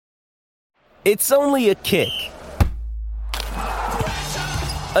It's only a kick,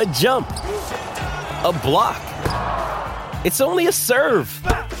 a jump, a block. It's only a serve.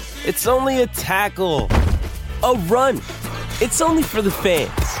 It's only a tackle, a run. It's only for the fans.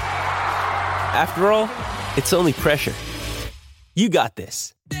 After all, it's only pressure. You got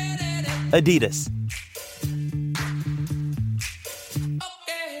this. Adidas.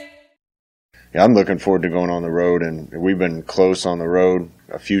 Yeah, I'm looking forward to going on the road, and we've been close on the road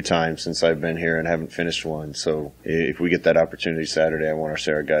a few times since I've been here and haven't finished one. So if we get that opportunity Saturday, I want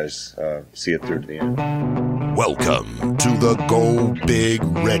our guys see it through to the end. Welcome to the Go Big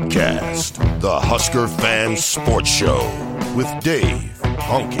Redcast, the Husker Fan Sports Show with Dave,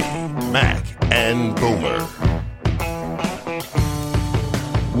 Honky, Mac, and Boomer.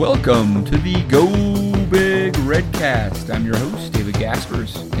 Welcome to the Go Big Redcast. I'm your host, David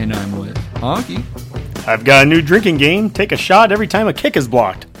Gaspers, and I'm with Honky. I've got a new drinking game. Take a shot every time a kick is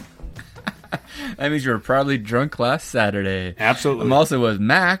blocked. That means you were probably drunk last Saturday. Absolutely. I'm also with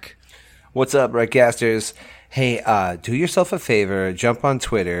Mac. What's up, Redcasters? Hey, do yourself a favor, jump on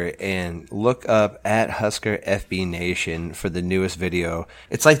Twitter and look up at Husker FB Nation for the newest video.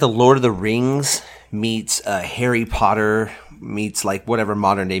 It's like the Lord of the Rings meets Harry Potter meets like whatever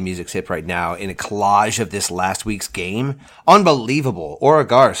modern day music's hip right now in a collage of this last week's game. Unbelievable. Aura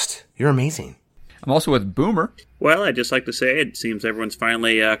Garst, you're amazing. I'm also with Boomer. Well, I'd just like to say it seems everyone's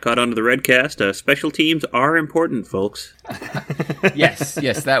finally caught on to the Redcast. Special teams are important, folks. Yes,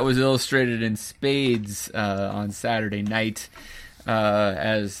 that was illustrated in spades on Saturday night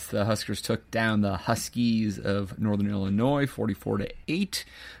as the Huskers took down the Huskies of Northern Illinois, 44-8.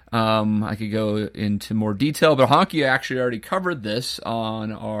 I could go into more detail, but Honky actually already covered this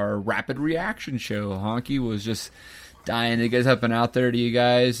on our Rapid Reaction show. Honky was just dying to get something out there to you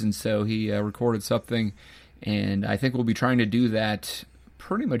guys, and so he recorded something, and I think we'll be trying to do that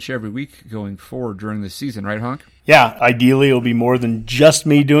pretty much every week going forward during the season, right, Honk? Yeah, ideally it'll be more than just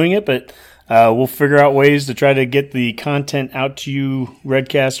me doing it, but we'll figure out ways to try to get the content out to you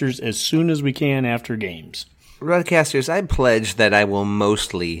Redcasters as soon as we can after games. Redcasters, I pledge that I will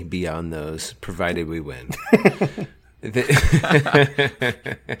mostly be on those, provided we win.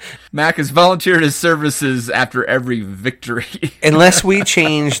 Mac has volunteered his services after every victory. Unless we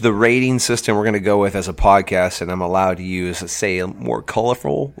change the rating system we're going to go with as a podcast and I'm allowed to use, say, a more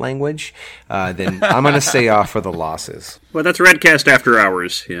colorful language, then I'm going to stay off for the losses. Well, that's Redcast After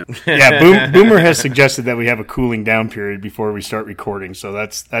Hours. Yeah, Boomer has suggested that we have a cooling down period before we start recording, so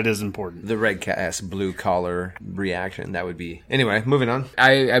that is important. The Redcast blue collar reaction, that would be... Anyway, moving on.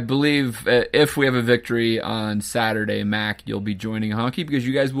 I believe if we have a victory on Saturday, Mac, you'll be joining Honky because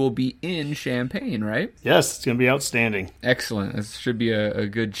you guys will be in Champaign, right? Yes, it's going to be outstanding. Excellent. This should be a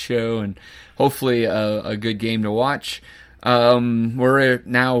good show and hopefully a good game to watch. We're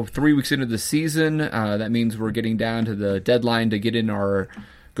now 3 weeks into the season. That means we're getting down to the deadline to get in our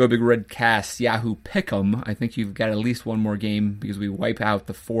Go Big Redcast Yahoo Pick'em. I think you've got at least one more game because we wipe out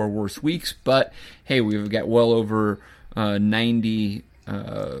the 4 worst weeks. But, hey, we've got well over 90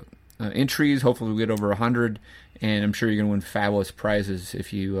 entries. Hopefully we'll get over 100. And I'm sure you're going to win fabulous prizes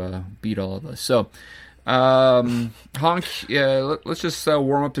if you beat all of us. So, Honk, let's just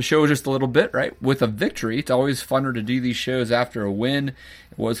warm up the show just a little bit, right? With a victory, it's always funner to do these shows after a win.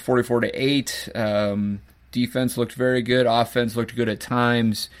 It was 44-8. Defense looked very good. Offense looked good at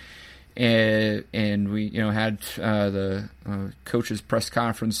times. And we, had the coaches' press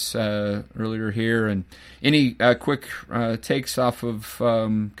conference earlier here. And any quick takes off of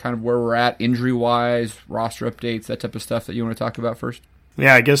kind of where we're at, injury-wise, roster updates, that type of stuff that you want to talk about first?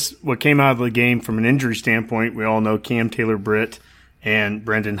 Yeah, I guess what came out of the game from an injury standpoint, we all know Cam Taylor-Britt and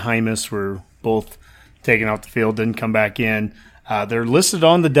Brendan Hymas were both taken off the field, didn't come back in. They're listed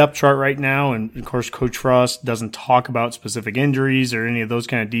on the depth chart right now, and of course Coach Frost doesn't talk about specific injuries or any of those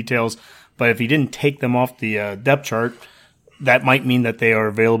kind of details, but if he didn't take them off the depth chart, that might mean that they are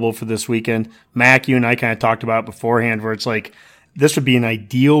available for this weekend. Mac, you and I kind of talked about it beforehand where it's like, this would be an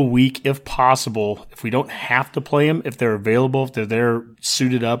ideal week, if possible, if we don't have to play them, if they're available, if they're there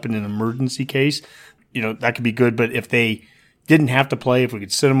suited up in an emergency case, that could be good. But if they didn't have to play, if we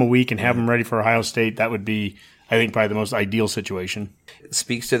could sit them a week and have them ready for Ohio State, that would be, I think, probably the most ideal situation. It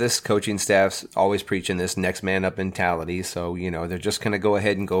speaks to this coaching staff's always preaching this next man up mentality. So, they're just going to go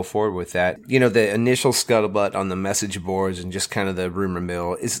ahead and go forward with that. The initial scuttlebutt on the message boards and just kind of the rumor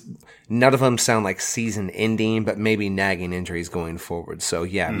mill is none of them sound like season ending, but maybe nagging injuries going forward. So,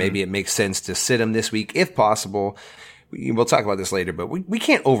 maybe it makes sense to sit them this week if possible. We'll talk about this later, but we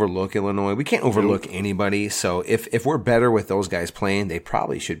can't overlook Illinois. We can't overlook anybody. So if we're better with those guys playing, they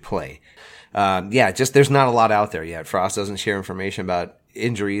probably should play. There's not a lot out there yet. Frost doesn't share information about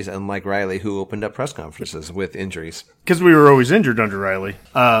injuries, unlike Riley, who opened up press conferences with injuries. Because we were always injured under Riley.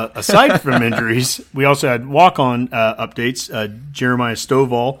 Aside from injuries, we also had walk-on updates. Jeremiah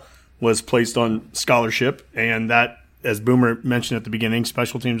Stovall was placed on scholarship, and that, as Boomer mentioned at the beginning,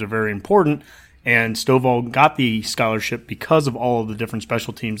 special teams are very important. And Stovall got the scholarship because of all of the different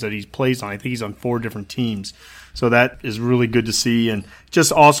special teams that he plays on. I think he's on 4 different teams. So that is really good to see. And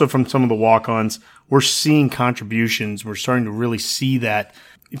just also from some of the walk-ons, we're seeing contributions. We're starting to really see that.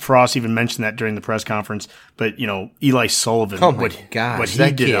 Frost even mentioned that during the press conference. But, Eli Sullivan. Oh, my gosh. What he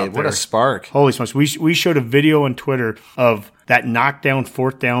that did kid, out there. what a spark. Holy smokes. We showed a video on Twitter of that knockdown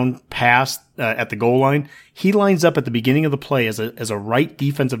 4th down pass at the goal line. He lines up at the beginning of the play as a right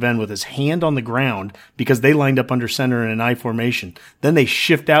defensive end with his hand on the ground because they lined up under center in an I formation. Then they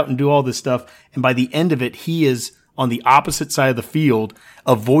shift out and do all this stuff. And by the end of it, he is on the opposite side of the field,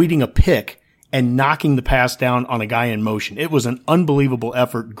 avoiding a pick and knocking the pass down on a guy in motion. It was an unbelievable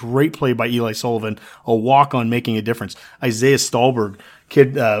effort. Great play by Eli Sullivan. A walk-on making a difference. Isaiah Stallberg,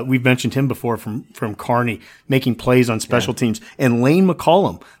 kid, we've mentioned him before from Kearney, making plays on special teams. And Lane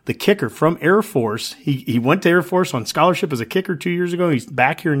McCollum, the kicker from Air Force. He went to Air Force on scholarship as a kicker 2 years ago. He's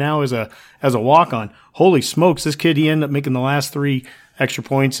back here now as a walk-on. Holy smokes, this kid, he ended up making the last 3 extra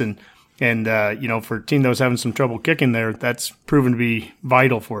points. And for a team that was having some trouble kicking there, that's proven to be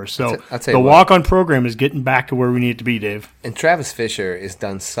vital for us. So the walk-on program is getting back to where we need it to be, Dave. And Travis Fisher has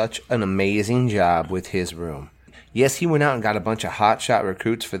done such an amazing job with his room. Yes, he went out and got a bunch of hotshot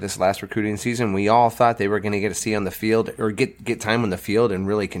recruits for this last recruiting season. We all thought they were going to get a see on the field or get time on the field and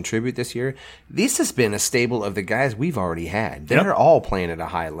really contribute this year. This has been a stable of the guys we've already had. They're all playing at a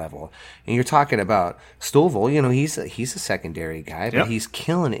high level. And you're talking about Stovall, he's a secondary guy, but he's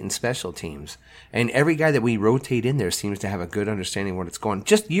killing it in special teams. And every guy that we rotate in there seems to have a good understanding of what it's going.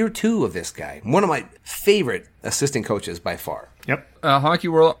 Just year 2 of this guy. One of my favorite assistant coaches by far. Yep. Honky,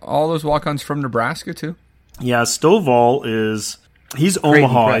 were all those walk-ons from Nebraska too? Yeah, Stovall he's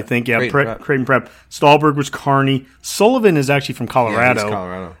Omaha, I think. Yeah, Creighton Prep. Stallberg was Kearney. Sullivan is actually from Colorado. Yeah, he's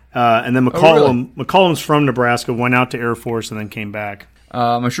Colorado. And then McCollum's from Nebraska, went out to Air Force, and then came back.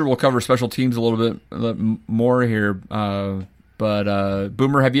 I'm sure we'll cover special teams a little bit more here. But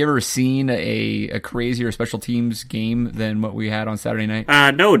Boomer, have you ever seen a crazier special teams game than what we had on Saturday night?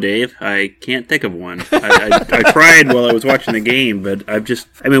 No, Dave. I can't think of one. I tried while I was watching the game, but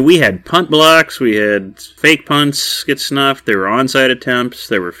we had punt blocks, we had fake punts get snuffed, there were onside attempts,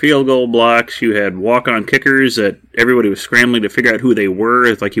 there were field goal blocks, you had walk-on kickers that everybody was scrambling to figure out who they were.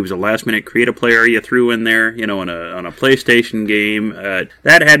 It's like he was a last-minute creative player you threw in there, on a PlayStation game.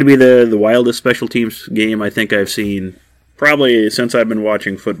 That had to be the wildest special teams game I think I've seen probably since I've been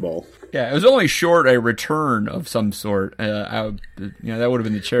watching football. Yeah, it was only short a return of some sort. That would have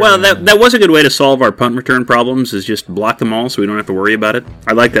been the cherry. Well, that was a good way to solve our punt return problems, is just block them all so we don't have to worry about it.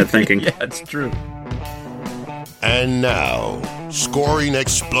 I like that thinking. Yeah, it's true. And now, scoring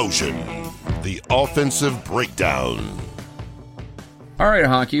explosion, the offensive breakdown. All right,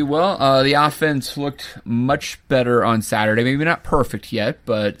 Honky. Well, the offense looked much better on Saturday. Maybe not perfect yet,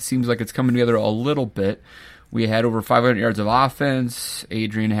 but it seems like it's coming together a little bit. We had over 500 yards of offense.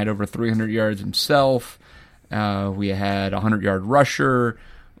 Adrian had over 300 yards himself. We had a 100-yard rusher.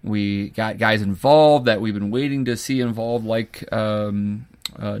 We got guys involved that we've been waiting to see involved, like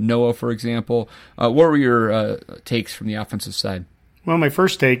Noah, for example. What were your takes from the offensive side? Well, my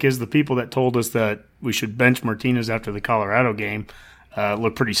first take is the people that told us that we should bench Martinez after the Colorado game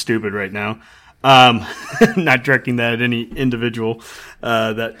look pretty stupid right now. Not directing that at any individual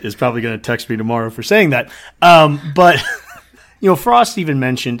that is probably going to text me tomorrow for saying that. But Frost even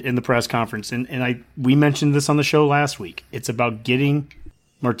mentioned in the press conference, and we mentioned this on the show last week. It's about getting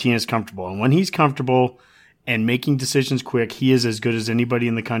Martinez comfortable, and when he's comfortable and making decisions quick, he is as good as anybody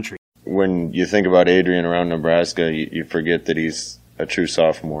in the country. When you think about Adrian around Nebraska, you forget that he's a true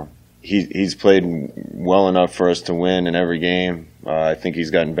sophomore. He's played well enough for us to win in every game. I think he's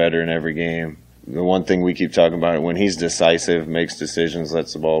gotten better in every game. The one thing we keep talking about, when he's decisive, makes decisions,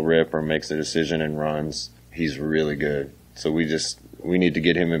 lets the ball rip, or makes a decision and runs, he's really good. So we need to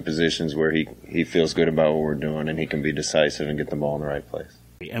get him in positions where he feels good about what we're doing and he can be decisive and get the ball in the right place.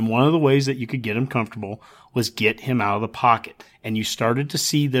 And one of the ways that you could get him comfortable was get him out of the pocket. And you started to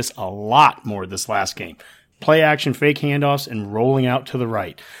see this a lot more this last game. Play action, fake handoffs, and rolling out to the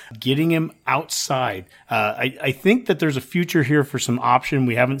right. Getting him outside. I think that there's a future here for some option.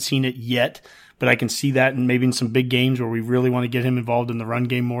 We haven't seen it yet, but I can see that maybe in some big games where we really want to get him involved in the run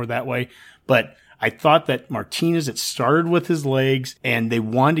game more that way. But I thought that Martinez, it started with his legs, and they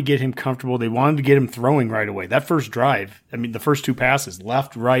wanted to get him comfortable. They wanted to get him throwing right away. That first drive, the first 2 passes,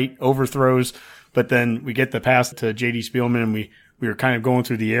 left, right, overthrows, but then we get the pass to J.D. Spielman, and we we were kind of going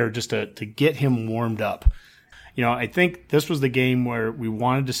through the air just to get him warmed up. I think this was the game where we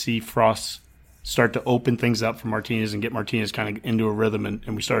wanted to see Frost start to open things up for Martinez and get Martinez kind of into a rhythm,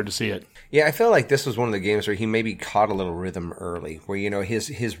 and we started to see it. Yeah, I felt like this was one of the games where he maybe caught a little rhythm early, where,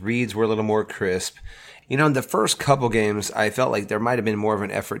 his reads were a little more crisp. In the first couple games, I felt like there might have been more of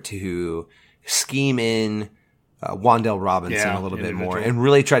an effort to scheme in Wan'Dale Robinson a little bit more and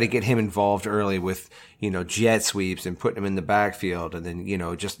really try to get him involved early with, jet sweeps and putting him in the backfield and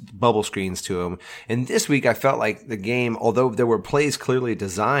then, just bubble screens to him. And this week I felt like the game, although there were plays clearly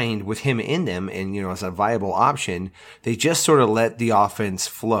designed with him in them and, as a viable option, they just sort of let the offense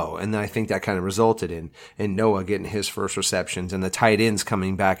flow. And then I think that kind of resulted in Noah getting his first receptions and the tight ends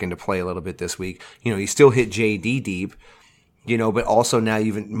coming back into play a little bit this week. He still hit JD deep. But also now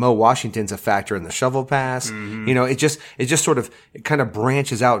even Mo Washington's a factor in the shovel pass. Mm-hmm. It just sort of, it kind of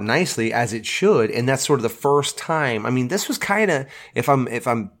branches out nicely as it should. And that's sort of the first time. I mean, this was kind of, if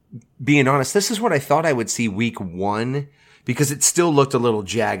I'm being honest, this is what I thought I would see week 1 because it still looked a little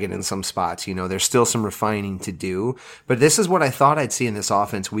jagged in some spots. There's still some refining to do, but this is what I thought I'd see in this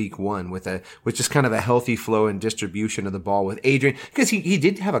offense week 1 with just kind of a healthy flow and distribution of the ball with Adrian, because he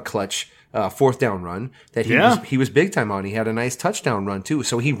did have a clutch fourth down run that he was big time on. He had a nice touchdown run too.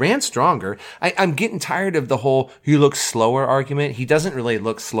 So he ran stronger. I'm getting tired of the whole he looks slower argument. He doesn't really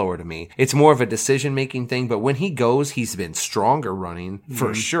look slower to me. It's more of a decision making thing, but when he goes, he's been stronger running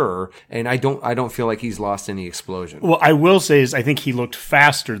for sure. And I don't feel like he's lost any explosion. Well, I will say is I think he looked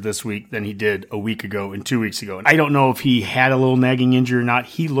faster this week than he did a week ago and 2 weeks ago. And I don't know if he had a little nagging injury or not.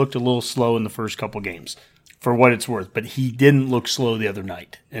 He looked a little slow in the first couple games, for what it's worth, but he didn't look slow the other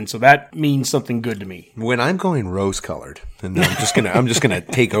night. And so that means something good to me. When I'm going rose colored, and I'm just gonna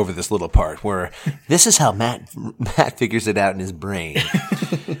take over this little part where this is how Matt figures it out in his brain.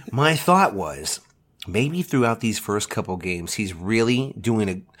 My thought was maybe throughout these first couple games, he's really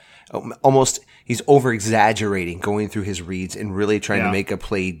doing he's over exaggerating going through his reads and really trying to make a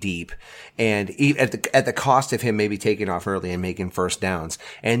play deep, and at the cost of him maybe taking off early and making first downs.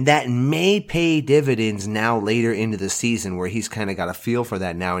 And that may pay dividends now later into the season where he's kind of got a feel for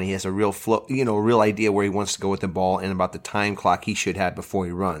that now and he has a real flow, a real idea where he wants to go with the ball and about the time clock he should have before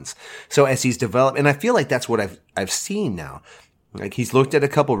he runs. So as he's developed, and I feel like that's what I've seen now. Like he's looked at a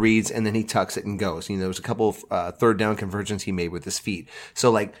couple reads and then he tucks it and goes. There was a couple of third down conversions he made with his feet. So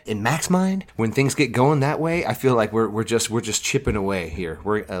like in Mac's mind, when things get going that way, I feel like we're just chipping away here.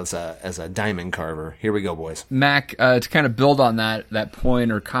 We're as a diamond carver. Here we go, boys. Mac, to kind of build on that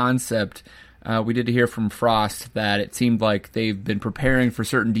point or concept, we did hear from Frost that it seemed like they've been preparing for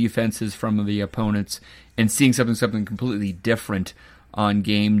certain defenses from the opponents and seeing something completely different on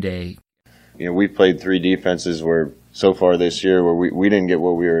game day. We played 3 defenses so far this year where we didn't get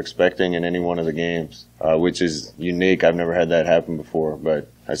what we were expecting in any one of the games, which is unique. I've never had that happen before,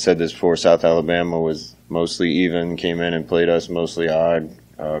 but I said this before, South Alabama was mostly even, came in and played us mostly odd.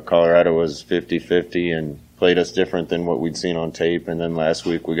 Colorado was 50-50 and played us different than what we'd seen on tape. And then last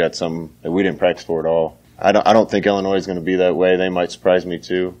week we got some that we didn't practice for at all. I don't think Illinois is going to be that way. They might surprise me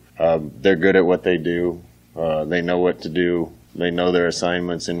too. They're good at what they do. They know what to do. They know their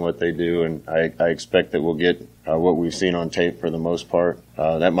assignments and what they do, and I expect that we'll get what we've seen on tape for the most part.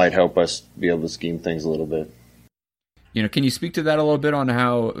 That might help us be able to scheme things a little bit. Can you speak to that a little bit on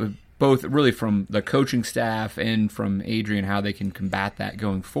how both really from the coaching staff and from Adrian, how they can combat that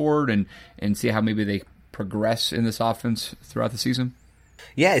going forward and see how maybe they progress in this offense throughout the season?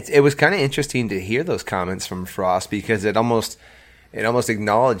 Yeah, it was kind of interesting to hear those comments from Frost because it almost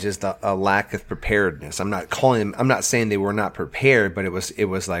acknowledges a lack of preparedness. I'm not saying they were not prepared, but it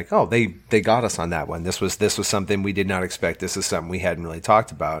was like, oh, they got us on that one. This was something we did not expect. This is something we hadn't really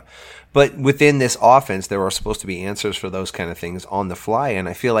talked about. But within this offense, there are supposed to be answers for those kind of things on the fly. And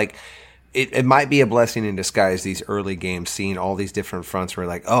I feel like it might be a blessing in disguise, these early games, seeing all these different fronts where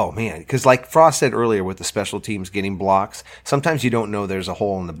like, oh man, because like Frost said earlier with the special teams getting blocks, sometimes you don't know there's a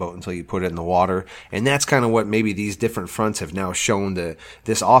hole in the boat until you put it in the water. And that's kind of what maybe these different fronts have now shown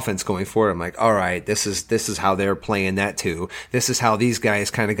this offense going forward. I'm like, all right, this is how they're playing that too. This is how these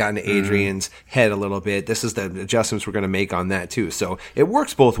guys kind of got into Adrian's head a little bit. This is the adjustments we're going to make on that too. So it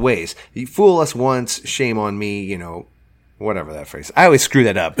works both ways. You fool us once, shame on me, whatever that phrase. I always screw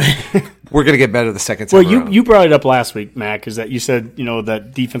that up. We're going to get better the second time around. You brought it up last week, Mac, is that you said,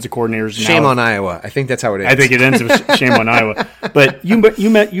 that defensive coordinators now... Shame on Iowa. I think that's how it is. I think it ends with shame on Iowa. But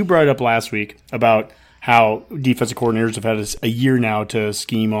you brought it up last week about how defensive coordinators have had a year now to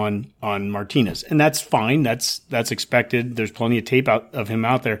scheme on Martinez. And that's fine. That's expected. There's plenty of tape of him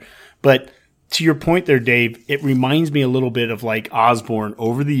out there. But to your point there, Dave, it reminds me a little bit of like Osborne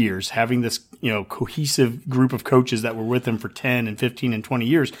over the years, having this, cohesive group of coaches that were with him for 10 and 15 and 20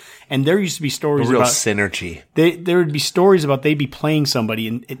 years. And there used to be stories real about synergy. There would be stories about they'd be playing somebody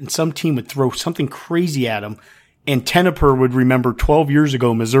and some team would throw something crazy at them. And Tenneper would remember 12 years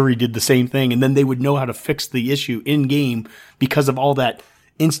ago, Missouri did the same thing. And then they would know how to fix the issue in game because of all that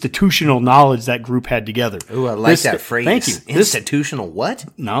institutional knowledge that group had together. Ooh, I like that phrase. Thank you. Institutional what?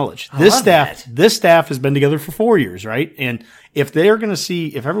 Knowledge. I love that. This staff has been together for 4 years, right? And if they're going to see,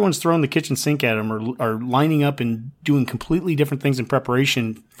 if everyone's throwing the kitchen sink at them or are lining up and doing completely different things in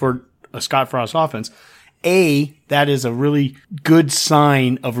preparation for a Scott Frost offense, that is a really good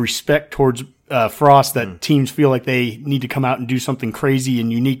sign of respect towards Frost that teams feel like they need to come out and do something crazy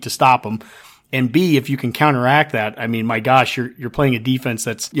and unique to stop them. And B, if you can counteract that, I mean, my gosh, you're playing a defense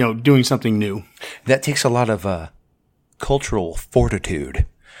that's, doing something new. That takes a lot of cultural fortitude.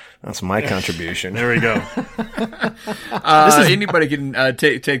 That's my contribution. There we go. Anybody can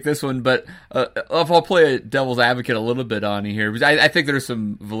take this one, but I'll play a devil's advocate a little bit on you here, because I think there's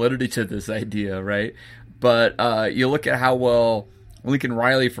some validity to this idea, right? But you look at how well Lincoln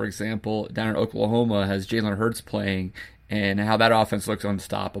Riley, for example, down in Oklahoma, has Jalen Hurts playing, and how that offense looks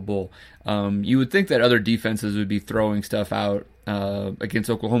unstoppable. You would think that other defenses would be throwing stuff out against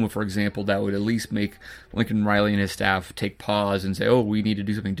Oklahoma, for example, that would at least make Lincoln Riley and his staff take pause and say, oh, we need to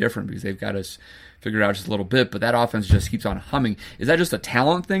do something different because they've got us figured out just a little bit. But that offense just keeps on humming. Is that just a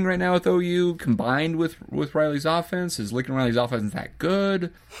talent thing right now with OU combined with Riley's offense? Is Lincoln Riley's offense that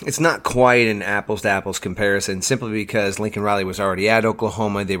good? It's not quite an apples-to-apples comparison simply because Lincoln Riley was already at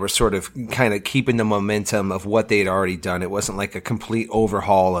Oklahoma. They were sort of kind of keeping the momentum of what they'd already done. It wasn't like a complete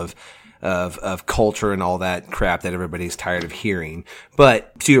overhaul of culture and all that crap that everybody's tired of hearing.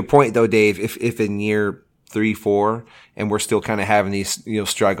 But to your point though, Dave, if in year 3-4 and we're still kind of having these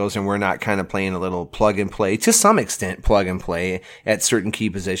struggles and we're not kind of playing a little plug and play, to some extent plug and play at certain key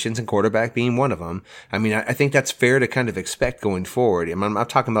positions, and quarterback being one of them. I mean, I think that's fair to kind of expect going forward. I mean, I'm not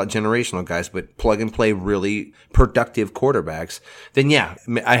talking about generational guys, but plug and play really productive quarterbacks. Then yeah,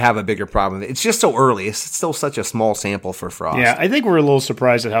 I have a bigger problem. It's just so early. It's still such a small sample for Frost. Yeah, I think we're a little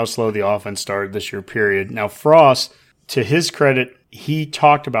surprised at how slow the offense started this year, period. Now, Frost, to his credit, he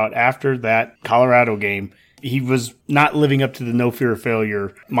talked about after that Colorado game, he was not living up to the no fear of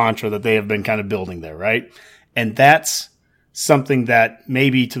failure mantra that they have been kind of building there, right? And that's something that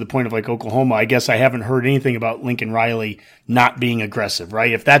maybe to the point of like Oklahoma, I guess I haven't heard anything about Lincoln Riley not being aggressive,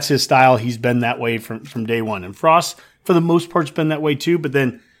 right? If that's his style, he's been that way from day one. And Frost, for the most part, has been that way too, but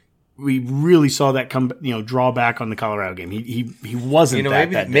then we really saw that come, draw back on the Colorado game. He wasn't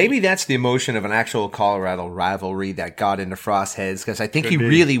maybe that's the emotion of an actual Colorado rivalry that got into Frost's heads, because I think he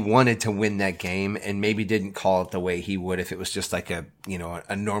really wanted to win that game and maybe didn't call it the way he would if it was just like a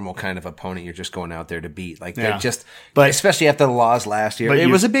normal kind of opponent you're just going out there to beat. But especially after the loss last year, it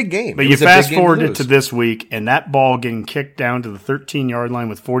was a big game. But you fast forward it to this week, and that ball getting kicked down to the 13-yard line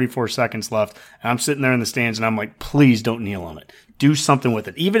with 44 seconds left, and I'm sitting there in the stands and I'm like, please don't kneel on it. Do something with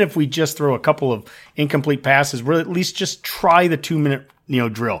it. Even if we just throw a couple of incomplete passes, we'll at least just try the 2-minute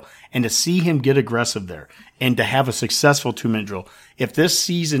drill. And to see him get aggressive there and to have a successful 2-minute drill, if this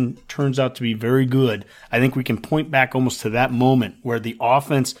season turns out to be very good, I think we can point back almost to that moment where the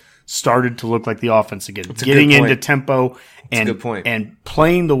offense started to look like the offense again, getting into tempo and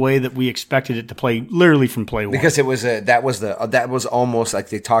playing the way that we expected it to play, literally from play one. Because it was that was almost like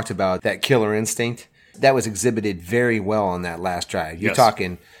they talked about that killer instinct. That was exhibited very well on that last drive. You're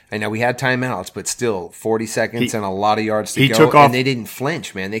talking, I know we had timeouts, but still 40 seconds and a lot of yards to go. Took off. And they didn't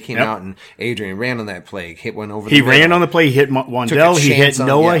flinch, man. They came out and Adrian ran on that play, hit one over the middle. He ran on the play, he hit Wandell, he hit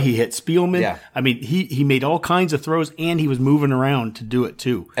Noah, he hit Spielman. Yeah. I mean, he made all kinds of throws, and he was moving around to do it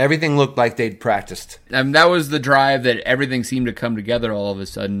too. Everything looked like they'd practiced. That was the drive that everything seemed to come together all of a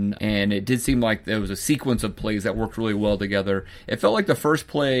sudden, and it did seem like there was a sequence of plays that worked really well together. It felt like the first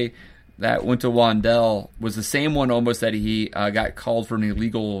play that went to Wandell was the same one almost that he got called for an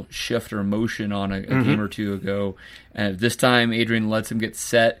illegal shift or motion on a game or two ago. And this time, Adrian lets him get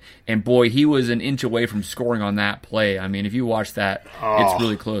set, and boy, he was an inch away from scoring on that play. I mean, if you watch that, it's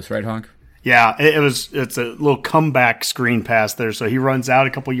really close, right, Hunk? Yeah, it's a little comeback screen pass there. So he runs out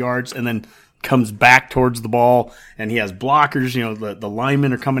a couple yards and then comes back towards the ball, and he has blockers. The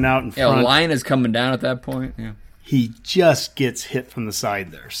linemen are coming out in front. Yeah, line is coming down at that point. Yeah, he just gets hit from the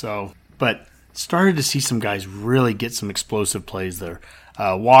side there. But started to see some guys really get some explosive plays there.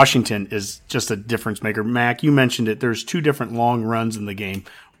 Washington is just a difference maker. Mac, you mentioned it. There's two different long runs in the game,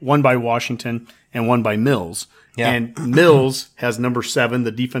 one by Washington and one by Mills. Yeah. And Mills has number 7,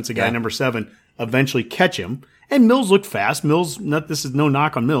 the defensive guy, number 7, eventually catch him. And Mills looked fast. This is no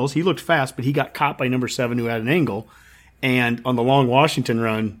knock on Mills. He looked fast, but he got caught by number 7 who had an angle. And on the long Washington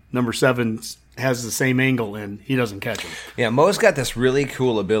run, number 7 has the same angle, and he doesn't catch him. Yeah, Mo's got this really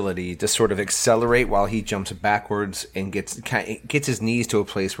cool ability to sort of accelerate while he jumps backwards and gets his knees to a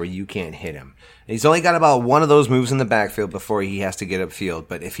place where you can't hit him. He's only got about one of those moves in the backfield before he has to get upfield,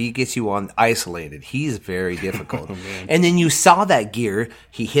 but if he gets you on isolated, he's very difficult. And then you saw that gear.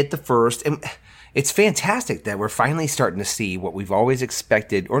 He hit the first, and it's fantastic that we're finally starting to see what we've always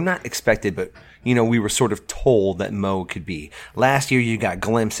expected, or not expected, but we were sort of told that Mo could be. Last year, you got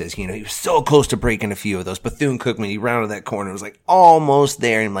glimpses. He was so close to breaking a few of those. Bethune-Cookman, he rounded that corner. It was like almost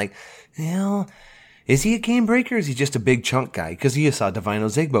there. And I'm like, is he a game breaker? Or is he just a big chunk guy? Because you saw Divine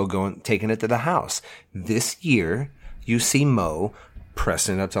Ozigbo taking it to the house. This year, you see Mo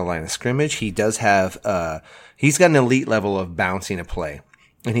pressing up to the line of scrimmage. He does have, he's got an elite level of bouncing a play.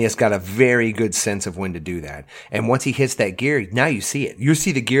 And he has got a very good sense of when to do that. And once he hits that gear, now you see it. You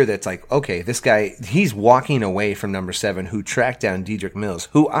see the gear that's like, okay, this guy, he's walking away from number 7 who tracked down Dedrick Mills,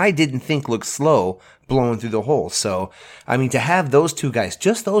 who I didn't think looked slow blowing through the hole. So, to have those two guys,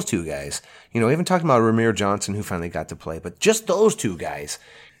 just those two guys, even talking about Ramir Johnson who finally got to play, but just those two guys,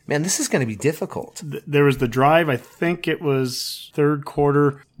 man, this is going to be difficult. There was the drive, I think it was third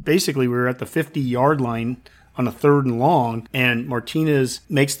quarter. Basically, we were at the 50-yard line on a 3rd and long, and Martinez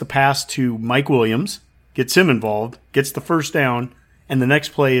makes the pass to Mike Williams, gets him involved, gets the first down, and the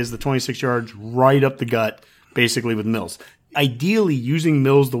next play is the 26 yards right up the gut, basically with Mills. Ideally, using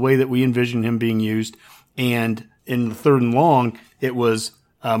Mills the way that we envision him being used, and in the 3rd and long, it was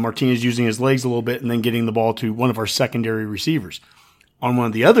Martinez using his legs a little bit and then getting the ball to one of our secondary receivers. On one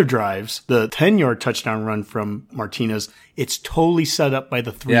of the other drives, the 10-yard touchdown run from Martinez, it's totally set up by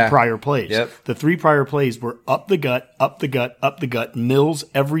the 3 prior plays. Yep. The 3 prior plays were up the gut, up the gut, up the gut, Mills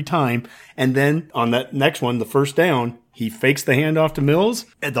every time. And then on that next one, the first down, he fakes the handoff to Mills,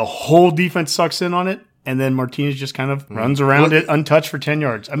 and the whole defense sucks in on it. And then Martinez just kind of runs around it untouched for 10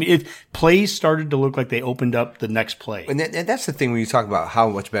 yards. Plays started to look like they opened up the next play. And that's the thing when you talk about how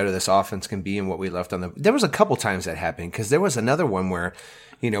much better this offense can be and what we left on there was a couple times that happened, because there was another one where,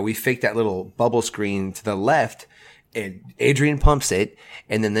 we faked that little bubble screen to the left, and Adrian pumps it,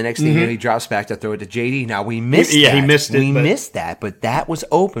 and then the next thing he drops back to throw it to JD. Now we missed that. Yeah, he missed it. We missed that, but that was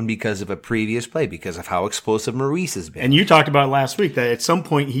open because of a previous play, because of how explosive Maurice has been. And you talked about last week that at some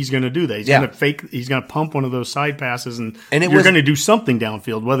point he's going to do that. He's going to fake. He's going to pump one of those side passes, and you're going to do something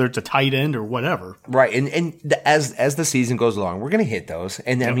downfield, whether it's a tight end or whatever. Right, and as the season goes along, we're going to hit those,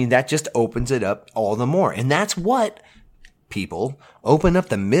 and that just opens it up all the more, and that's what. People open up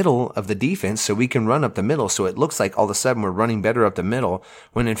the middle of the defense so we can run up the middle, so it looks like all of a sudden we're running better up the middle,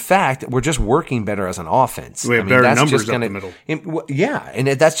 when in fact we're just working better as an offense. We have better numbers up the middle. And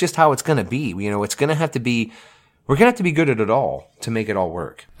that's just how it's going to be. It's going to have to be. We're going to have to be good at it all to make it all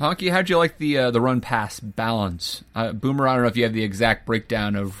work. Honky, how'd you like the run-pass balance? Boomer, I don't know if you have the exact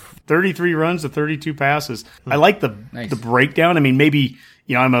breakdown of 33 runs to 32 passes. I like the breakdown. Maybe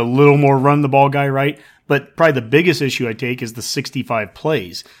I'm a little more run the ball guy, right? But probably the biggest issue I take is the 65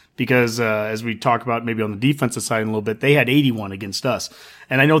 plays, because as we talk about maybe on the defensive side in a little bit, they had 81 against us.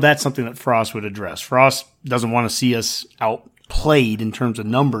 And I know that's something that Frost would address. Frost doesn't want to see us outplayed in terms of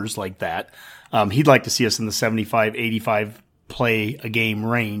numbers like that. He'd like to see us in the 75, 85 play a game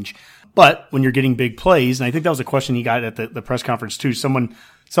range. But when you're getting big plays, and I think that was a question he got at the press conference too, someone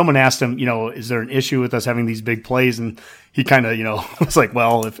asked him, is there an issue with us having these big plays? And he kind of, was like,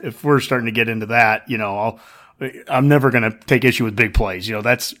 well, if we're starting to get into that, I'm never going to take issue with big plays.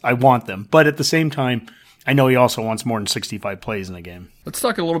 I want them. But at the same time, I know he also wants more than 65 plays in a game. Let's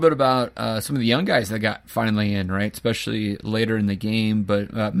talk a little bit about some of the young guys that got finally in, right? Especially later in the game.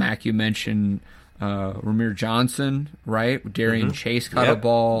 But Mac, you mentioned Ramir Johnson, right? Darian Chase caught a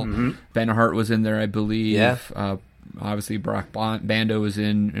ball. Ben Hart was in there, I believe. Yeah. Obviously, Brock Bando was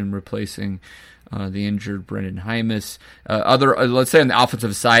in replacing the injured Brendan Hymas. Let's say on the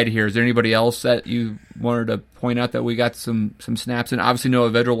offensive side here, is there anybody else that you wanted to point out that we got some snaps in? Obviously,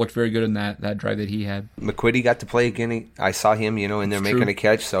 Noah Vedral looked very good in that drive that he had. McQuitty got to play again. I saw him, in there making a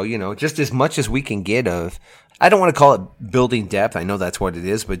catch. So, just as much as we can get of. I don't want to call it building depth. I know that's what it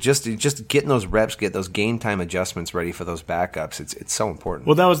is, but just getting those reps, get those game time adjustments ready for those backups. It's so important.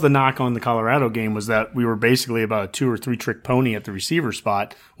 Well, that was the knock on the Colorado game, was that we were basically about a 2 or 3 trick pony at the receiver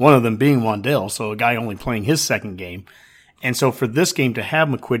spot, one of them being Wandale, so a guy only playing his second game. And so for this game, to have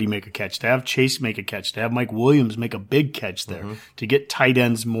McQuitty make a catch, to have Chase make a catch, to have Mike Williams make a big catch there, to get tight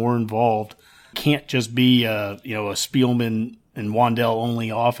ends more involved, can't just be a Spielman and Wandale only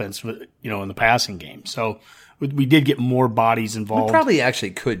offense, in the passing game. So we did get more bodies involved. We probably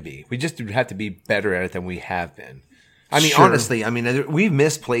actually could be. We just have to be better at it than we have been. I mean, Sure. honestly, we've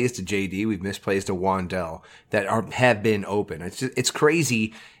missed plays to JD, we've missed plays to Wandell that have been open. It's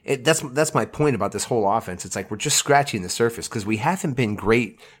crazy. That's my point about this whole offense. It's like we're just scratching the surface because we haven't been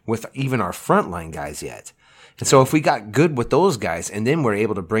great with even our frontline guys yet. And so if we got good with those guys, and then we're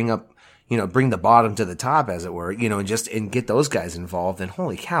able to bring the bottom to the top, as it were, and get those guys involved, then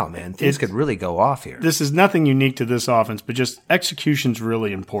holy cow, man, things could really go off here. This is nothing unique to this offense, but just execution's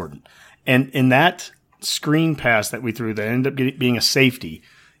really important. And in that screen pass that we threw that ended up being a safety,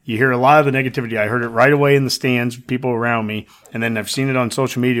 you hear a lot of the negativity. I heard it right away in the stands, people around me, and then I've seen it on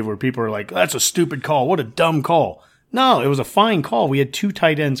social media where people are like, that's a stupid call. What a dumb call. No, it was a fine call. We had 2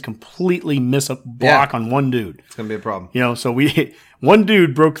 tight ends completely miss a block on one dude. It's going to be a problem. So one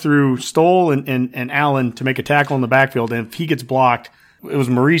dude broke through Stoll and Allen to make a tackle in the backfield, and if he gets blocked, it was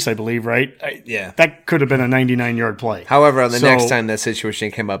Maurice, I believe, right? Yeah. That could have been a 99-yard play. However, on the next time that situation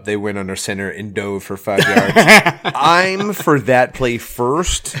came up, they went under center and dove for 5 yards. I'm for that play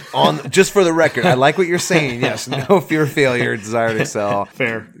first. Just for the record, I like what you're saying. Yes, no fear of failure, desire to excel.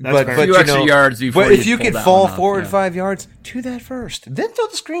 Fair. That's fair. A few extra yards before But if you could fall forward yeah. 5 yards, do that first. Then throw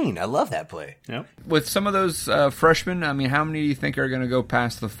the screen. I love that play. Yep. With some of those freshmen, I mean, how many do you think are going to go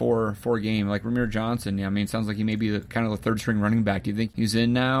past the four game? Like Ramir Johnson, I mean, it sounds like he may be the kind of the third string running back. Do you think he's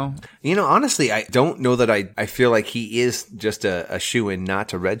in now? Honestly, I don't know that I feel like he is just a shoo-in not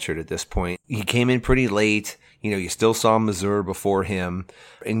to redshirt at this point. He came in pretty late. You still saw Missouri before him.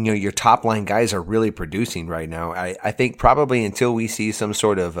 And, your top line guys are really producing right now. I think probably until we see some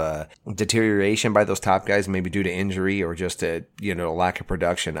sort of deterioration by those top guys, maybe due to injury or just a lack of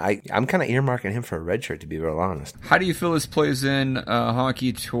production, I'm kind of earmarking him for a red shirt, to be real honest. How do you feel this plays in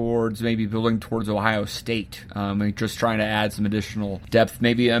hockey towards maybe building towards Ohio State? Just trying to add some additional depth.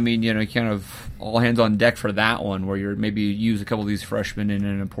 Maybe, kind of all hands on deck for that one where you're maybe use a couple of these freshmen in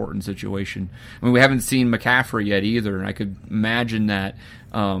an important situation. We haven't seen McCaffrey yet either, and I could imagine that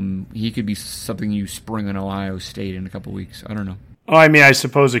he could be something you spring on Ohio State in a couple weeks. I don't know. Well, I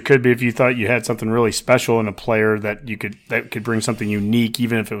suppose it could be if you thought you had something really special in a player that could bring something unique,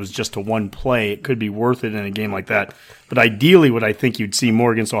 even if it was just a one play. It could be worth it in a game like that. But ideally, what I think you'd see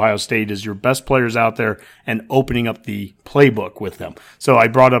more against Ohio State is your best players out there and opening up the playbook with them. So I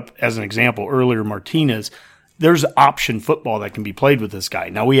brought up as an example earlier Martinez. There's option football that can be played with this guy.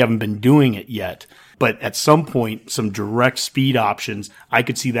 Now, we haven't been doing it yet, but at some point, some direct speed options, I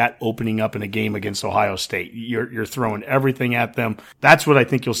could see that opening up in a game against Ohio State. You're throwing everything at them. That's what I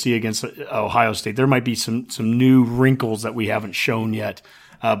think you'll see against Ohio State. There might be some new wrinkles that we haven't shown yet.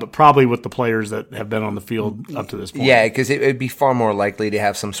 But probably with the players that have been on the field up to this point. Yeah, because it would be far more likely to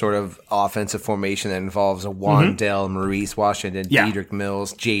have some sort of offensive formation that involves a Wandell, Maurice Washington, Dedrick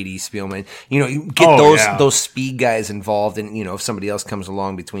Mills, J.D. Spielman. You get those speed guys involved, and if somebody else comes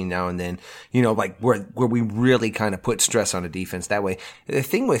along between now and then, like where we really kind of put stress on a defense that way. The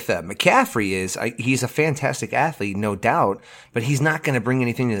thing with McCaffrey is he's a fantastic athlete, no doubt, but he's not going to bring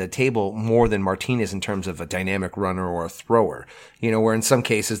anything to the table more than Martinez in terms of a dynamic runner or a thrower. Where in some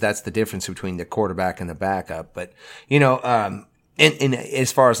cases that's the difference between the quarterback and the backup. But, and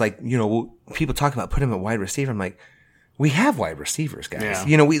as far as people talk about putting him at wide receiver, I'm like, we have wide receivers, guys.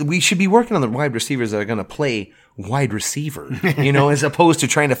 Yeah. We should be working on the wide receivers that are going to play wide receiver, as opposed to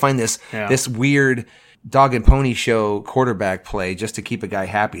trying to find this weird dog and pony show quarterback play just to keep a guy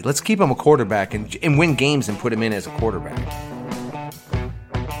happy. Let's keep him a quarterback and win games and put him in as a quarterback.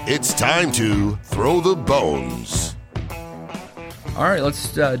 It's time to throw the bones. All right,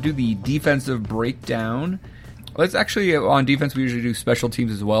 let's do the defensive breakdown. Let's actually, on defense, we usually do special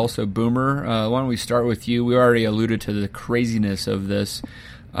teams as well. So, Boomer, why don't we start with you? We already alluded to the craziness of this,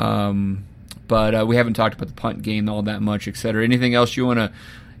 but we haven't talked about the punt game all that much, et cetera. Anything else you want to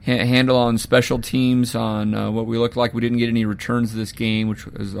handle on special teams, on what we looked like? We didn't get any returns this game, which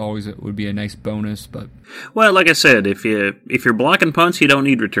is always would be a nice bonus. But like I said, if you're blocking punts, you don't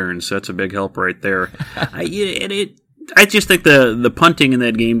need returns. So that's a big help right there. I just think the punting in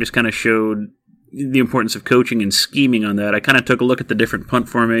that game just kind of showed the importance of coaching and scheming on that. I kind of took a look at the different punt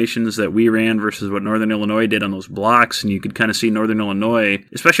formations that we ran versus what Northern Illinois did on those blocks, and you could kind of see Northern Illinois,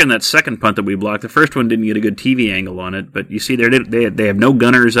 especially on that second punt that we blocked. The first one didn't get a good TV angle on it, but you see they have no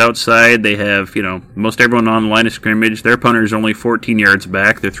gunners outside. They have, most everyone on the line of scrimmage. Their punter's only 14 yards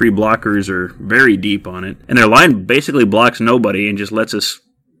back. Their 3 blockers are very deep on it, and their line basically blocks nobody and just lets us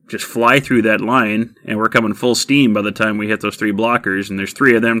just fly through that line, and we're coming full steam by the time we hit those 3 blockers, and there's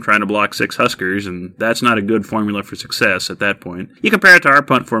 3 of them trying to block 6 Huskers, and that's not a good formula for success at that point. You compare it to our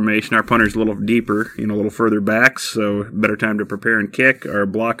punt formation. Our punter's a little deeper, a little further back, so better time to prepare and kick. Our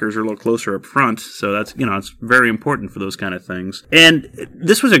blockers are a little closer up front, so that's, it's very important for those kind of things. And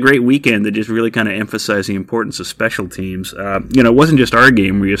this was a great weekend that just really kind of emphasized the importance of special teams. It wasn't just our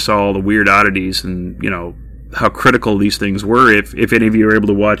game where you saw all the weird oddities and, how critical these things were. If any of you were able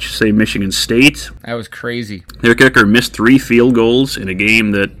to watch, say, Michigan State. That was crazy. Their kicker missed 3 field goals in a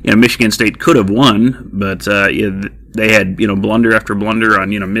game that Michigan State could have won, but they had blunder after blunder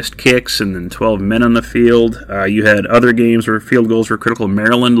on missed kicks, and then 12 men on the field. You had other games where field goals were critical.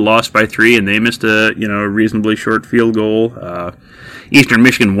 Maryland lost by 3, and they missed a reasonably short field goal. Eastern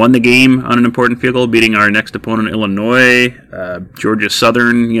Michigan won the game on an important field goal, beating our next opponent, Illinois. Georgia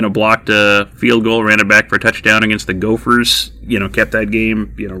Southern, blocked a field goal, ran it back for a touchdown against the Gophers. Kept that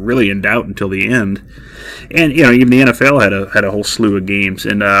game, really in doubt until the end. And even the NFL had a whole slew of games.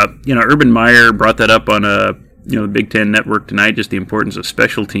 And Urban Meyer brought that up on the Big Ten Network tonight, just the importance of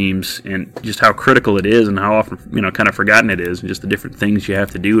special teams and just how critical it is and how often, kind of forgotten it is, and just the different things you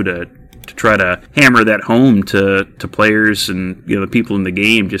have to do to try to hammer that home to players and, the people in the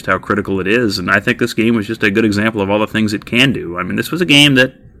game, just how critical it is. And I think this game was just a good example of all the things it can do. I mean, this was a game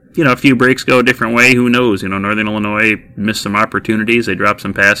that, a few breaks go a different way. Who knows? Northern Illinois missed some opportunities. They dropped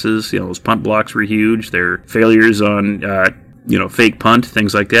some passes. Those punt blocks were huge. Their failures on, fake punt,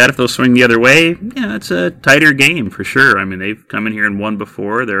 things like that. If those swing the other way, it's a tighter game for sure. I mean, they've come in here and won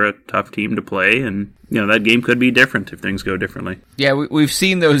before. They're a tough team to play, and that game could be different if things go differently. Yeah, we've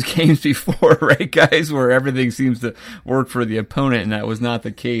seen those games before, right, guys, where everything seems to work for the opponent, and that was not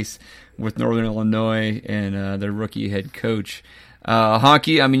the case with Northern Illinois and their rookie head coach.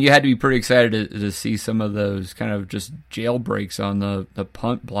 Honky, I mean, you had to be pretty excited to see some of those kind of just jailbreaks on the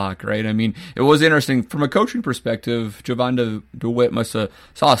punt block, right? I mean, it was interesting from a coaching perspective. Jovan DeWitt must have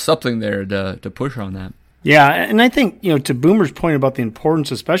saw something there to push on that. Yeah, and I think, to Boomer's point about the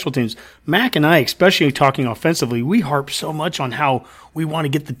importance of special teams, Mac and I, especially talking offensively, we harp so much on how we want to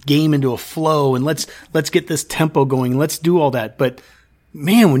get the game into a flow and let's get this tempo going, let's do all that. But,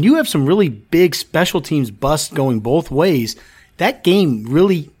 man, when you have some really big special teams busts going both ways, that game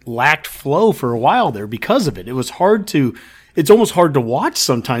really lacked flow for a while there because of it. It's almost hard to watch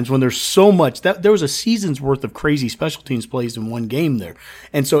sometimes when there's so much. There was a season's worth of crazy special teams plays in one game there.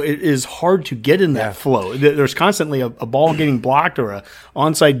 And so it is hard to get in that flow. There's constantly a ball getting blocked or a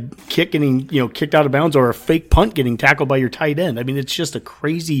onside kick getting, kicked out of bounds or a fake punt getting tackled by your tight end. I mean, it's just a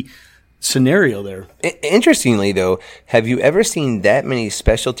crazy scenario there. Interestingly, though, have you ever seen that many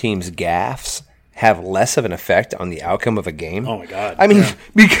special teams gaffes have less of an effect on the outcome of a game? Oh my God. I mean,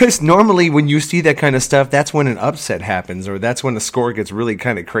 because normally when you see that kind of stuff, that's when an upset happens or that's when the score gets really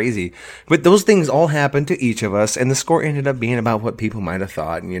kind of crazy. But those things all happened to each of us, and the score ended up being about what people might have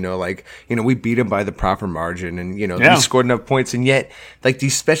thought. And, we beat them by the proper margin and, we scored enough points. And yet, like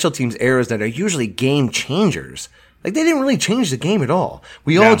these special teams errors that are usually game changers, like, they didn't really change the game at all.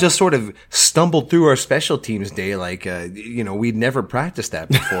 We all just sort of stumbled through our special teams day like, we'd never practiced that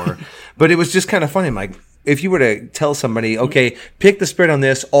before. But it was just kind of funny. Like, if you were to tell somebody, okay, pick the spread on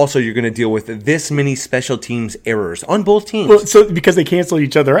this, also you're going to deal with this many special teams errors on both teams. Well, so because they cancel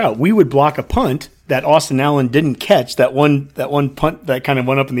each other out. We would block a punt that Austin Allen didn't catch, that one punt that kind of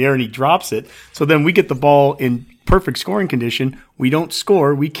went up in the air and he drops it. So then we get the ball in perfect scoring condition. We don't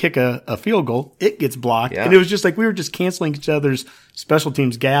score. We kick a field goal. It gets blocked. Yeah. And it was just like we were just canceling each other's special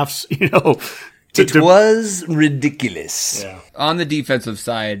teams gaffes, It was ridiculous. Yeah. On the defensive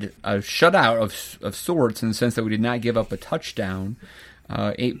side, a shutout of sorts in the sense that we did not give up a touchdown.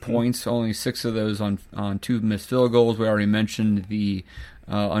 8 points, only 6 of those on 2 missed field goals. We already mentioned the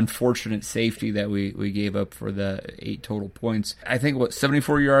unfortunate safety that we gave up for the 8 total points. I think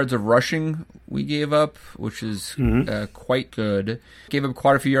 74 yards of rushing we gave up, which is quite good. Gave up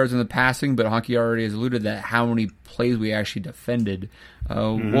quite a few yards in the passing, but Honky already has alluded that how many plays we actually defended.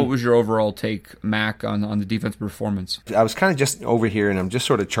 What was your overall take, Mac, on the defense performance? I was kind of just over here, and I'm just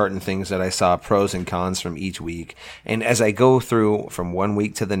sort of charting things that I saw, pros and cons from each week. And as I go through from one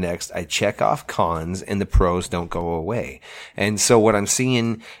week to the next, I check off cons, and the pros don't go away. And so what I'm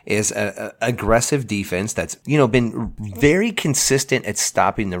seeing is a aggressive defense that's, been very consistent at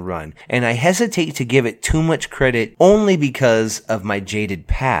stopping the run. And I hesitate to give it too much credit only because of my jaded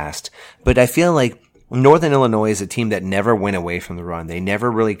past, but I feel like Northern Illinois is a team that never went away from the run. They never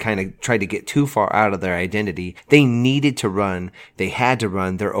really kind of tried to get too far out of their identity. They needed to run. They had to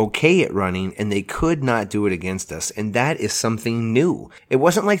run. They're okay at running, and they could not do it against us. And that is something new. It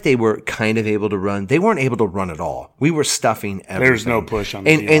wasn't like they were kind of able to run. They weren't able to run at all. We were stuffing everything. There's no push on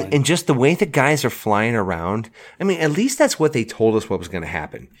the D-line. And just the way the guys are flying around, I mean, at least that's what they told us what was going to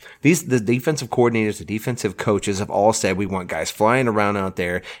happen. The defensive coordinators, the defensive coaches have all said we want guys flying around out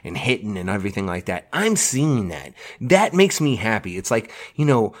there and hitting and everything like that. I'm seeing that. That makes me happy. It's like,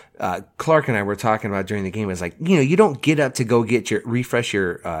 Clark and I were talking about during the game. It's like, you don't get up to go refresh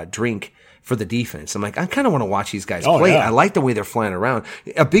your drink for the defense. I'm like, I kind of want to watch these guys play. Yeah. I like the way they're flying around.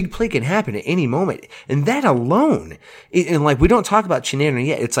 A big play can happen at any moment. And that alone, and like, we don't talk about shenanigans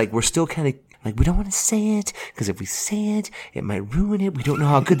yet. It's like, we're still kind of, like, we don't want to say it, because if we say it, it might ruin it. We don't know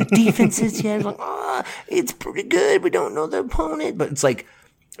how good the defense is yet. Like, it's pretty good. We don't know the opponent. But it's like,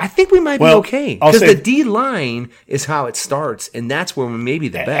 I think we might be okay. Because the D-line is how it starts, and that's where we may be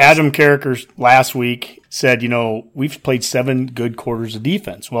the best. Adam Carricker last week said, we've played 7 good quarters of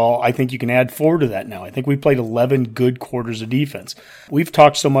defense. Well, I think you can add 4 to that now. I think we played 11 good quarters of defense. We've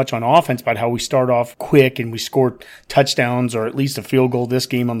talked so much on offense about how we start off quick and we score touchdowns or at least a field goal this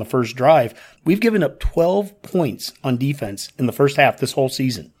game on the first drive. We've given up 12 points on defense in the first half this whole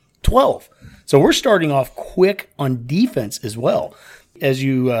season. 12. So we're starting off quick on defense as well. As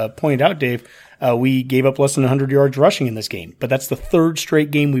you pointed out, Dave, we gave up less than 100 yards rushing in this game, but that's the 3rd straight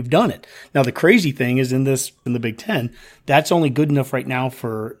game we've done it. Now, the crazy thing is in the Big Ten, that's only good enough right now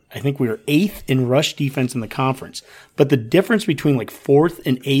for, I think we are 8th in rush defense in the conference. But the difference between like 4th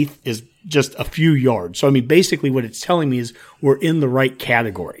and 8th is just a few yards. So, I mean, basically what it's telling me is we're in the right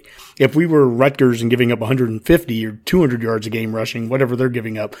category. If we were Rutgers and giving up 150 or 200 yards a game rushing, whatever they're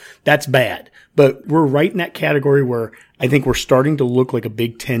giving up, that's bad. But we're right in that category where I think we're starting to look like a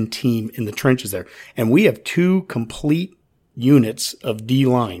Big Ten team in the trenches there. And we have 2 complete units of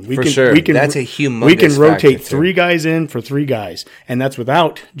D-line. For sure. That's a humongous We can rotate factor, 3 guys in for 3 guys, and that's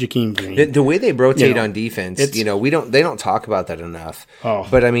without Jakeem Green. The way they rotate on defense, they don't talk about that enough. Oh.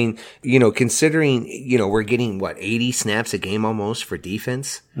 But I mean, considering, we're getting 80 snaps a game almost for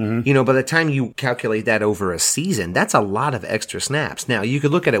defense. Mm-hmm. By the time you calculate that over a season, that's a lot of extra snaps. Now, you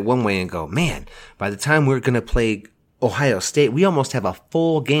could look at it one way and go, man, by the time we're going to play Ohio State, we almost have a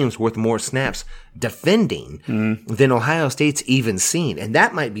full game's worth more snaps defending than Ohio State's even seen. And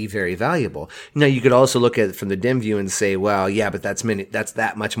that might be very valuable. Now, you could also look at it from the dim view and say, well, yeah, but that's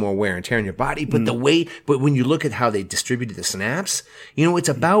that much more wear and tear on your body. But but when you look at how they distributed the snaps, it's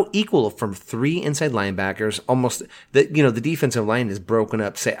about equal from 3 inside linebackers. Almost the defensive line is broken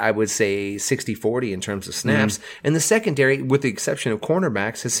up, I would say 60-40 in terms of snaps. And the secondary, with the exception of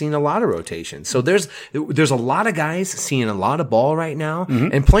cornerbacks, has seen a lot of rotation. So there's a lot of guys seeing a lot of ball right now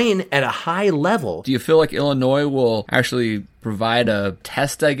and playing at a high level. Do you feel like Illinois will actually provide a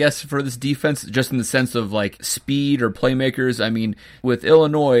test, I guess, for this defense, just in the sense of like speed or playmakers? I mean, with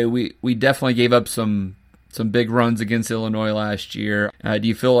Illinois, we definitely gave up some big runs against Illinois last year. Do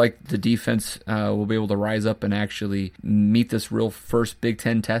you feel like the defense will be able to rise up and actually meet this real first Big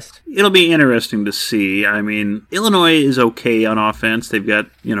Ten test? It'll be interesting to see. I mean, Illinois is okay on offense. They've got,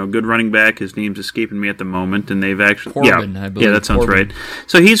 good running back. His name's escaping me at the moment, and they've actually... Corbin, I believe. Yeah, that sounds Corbin. right.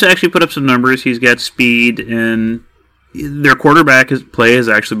 So he's actually put up some numbers. He's got speed, and their quarterback play has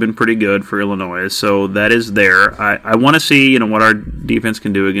actually been pretty good for Illinois, so that is there. I want to see, what our defense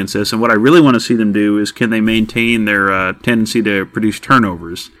can do against this, and what I really want to see them do is can they maintain their tendency to produce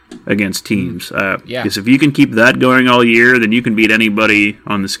turnovers against teams. Because if you can keep that going all year, then you can beat anybody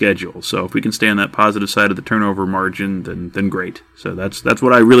on the schedule. So if we can stay on that positive side of the turnover margin, then great. So that's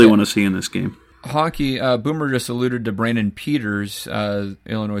what I really want to see in this game. Honky, Boomer just alluded to Brandon Peters,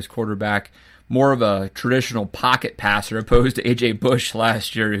 Illinois' quarterback, more of a traditional pocket passer opposed to A.J. Bush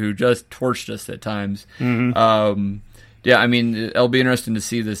last year, who just torched us at times. Mm-hmm. I mean, it'll be interesting to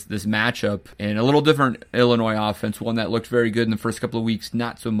see this matchup and a little different Illinois offense, one that looked very good in the first couple of weeks,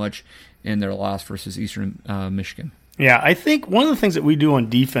 not so much in their loss versus Eastern Michigan. Yeah, I think one of the things that we do on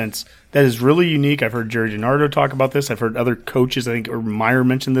defense that is really unique, I've heard Jerry DiNardo talk about this, I've heard other coaches, I think, or Meyer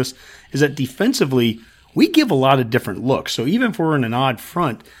mentioned this, is that defensively, we give a lot of different looks. So even if we're in an odd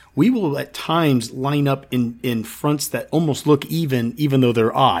front, we will at times line up in fronts that almost look even though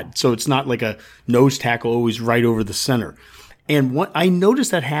they're odd. So it's not like a nose tackle always right over the center. And what I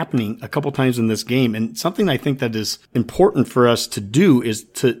noticed that happening a couple times in this game, and something I think that is important for us to do is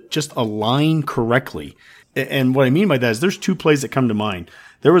to just align correctly. And what I mean by that is there's 2 plays that come to mind.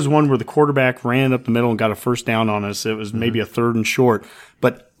 There was one where the quarterback ran up the middle and got a first down on us. It was maybe a 3rd and short.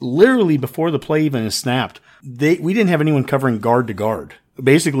 But literally before the play even is snapped, we didn't have anyone covering guard to guard.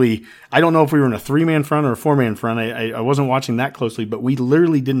 basically, I don't know if we were in a 3-man front or a 4-man front. I wasn't watching that closely, but we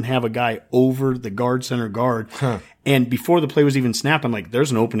literally didn't have a guy over the center guard. And before the play was even snapped, I'm like,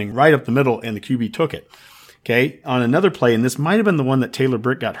 there's an opening right up the middle, and the QB took it. Okay. On another play, and this might have been the one that Taylor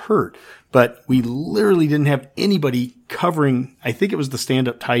Britt got hurt, but we literally didn't have anybody covering. I think it was the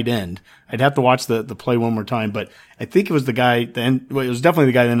stand-up tight end. I'd have to watch the play one more time, but I think it was the guy then. Well, it was definitely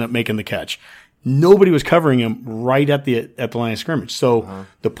the guy that ended up making the catch. Nobody was covering him right at the line of scrimmage. So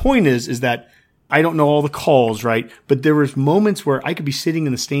the point is that I don't know all the calls, right? But there was moments where I could be sitting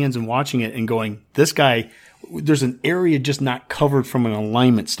in the stands and watching it and going, this guy, there's an area just not covered from an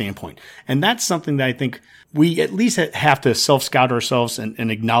alignment standpoint. And that's something that I think we at least have to self-scout ourselves and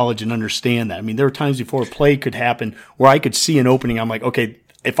acknowledge and understand that. I mean, there were times before a play could happen where I could see an opening. I'm like, okay,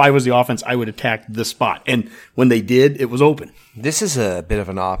 if I was the offense, I would attack this spot. And when they did, it was open. This is a bit of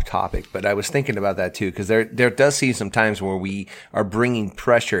an off topic, but I was thinking about that too, because there does seem some times where we are bringing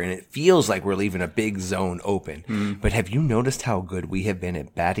pressure and it feels like we're leaving a big zone open. But have you noticed how good we have been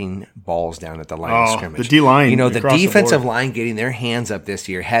at batting balls down at the line of scrimmage? The D-line. You know, the defensive line getting their hands up this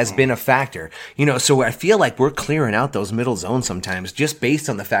year has been a factor. You know, so I feel like we're clearing out those middle zones sometimes just based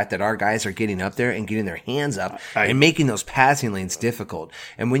on the fact that our guys are getting up there and getting their hands up and making those passing lanes difficult.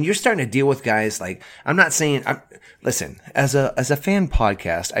 And when you're starting to deal with guys like, I'm not saying, listen, as a fan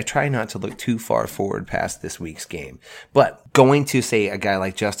podcast, I try not to look too far forward past this week's game. But going to, say, a guy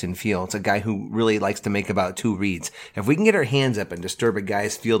like Justin Fields, a guy who really likes to make about 2 reads, if we can get our hands up and disturb a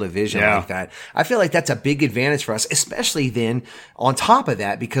guy's field of vision like that, I feel like that's a big advantage for us, especially then on top of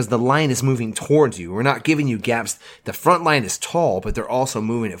that, because the line is moving towards you. We're not giving you gaps. The front line is tall, but they're also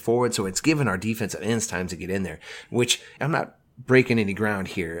moving it forward, so it's giving our defensive ends time to get in there, which I'm not breaking any ground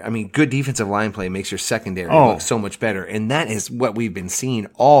here. I mean, good defensive line play makes your secondary look so much better, and that is what we've been seeing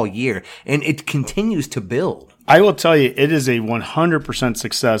all year, and it continues to build. I will tell you, it is a 100%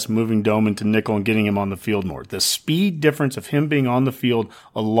 success moving Doman to nickel and getting him on the field more. The speed difference of him being on the field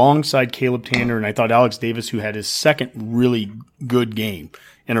alongside Caleb Tanner, and I thought Alex Davis, who had his second really good game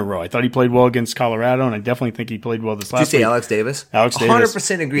in a row. I thought he played well against Colorado, and I definitely think he played well this last week. Did you say Alex Davis? Alex Davis.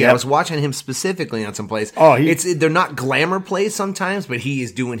 100% agree. Yep. I was watching him specifically on some plays. They're not glamour plays sometimes, but he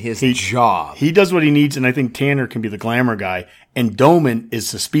is doing his job. He does what he needs, and I think Tanner can be the glamour guy, and Doman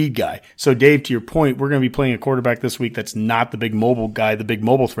is the speed guy. So, Dave, to your point, we're going to be playing a quarterback this week that's not the big mobile guy, the big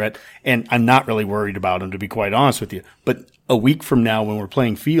mobile threat, and I'm not really worried about him, to be quite honest with you. But a week from now, when we're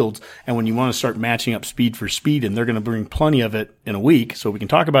playing Fields, and when you want to start matching up speed for speed, and they're going to bring plenty of it in a week, so we can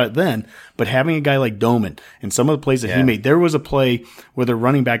talk about it then, but having a guy like Doman and some of the plays that he made, there was a play where the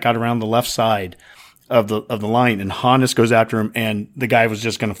running back got around the left side of the line, and Hannes goes after him, and the guy was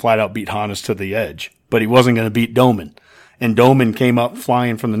just going to flat out beat Hannes to the edge, but he wasn't going to beat Doman. And Doman came up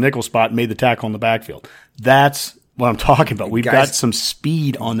flying from the nickel spot and made the tackle in the backfield. That's what I'm talking about. We've got some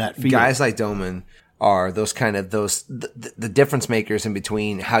speed on that field. Guys like Doman are the difference makers in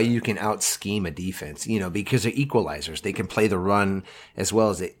between how you can out scheme a defense, you know, because they're equalizers. They can play the run as well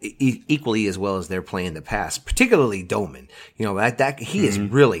as equally as well as they're playing the pass, particularly Doman. You know, that he is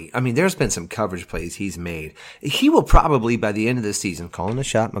really, I mean, there's been some coverage plays he's made. He will probably, by the end of the season, calling a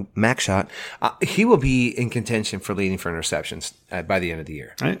shot, Mac shot, he will be in contention for leading for interceptions by the end of the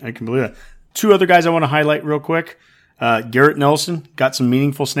year. I can believe that. 2 other guys I want to highlight real quick. Garrett Nelson got some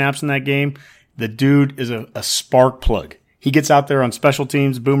meaningful snaps in that game. The dude is a spark plug. He gets out there on special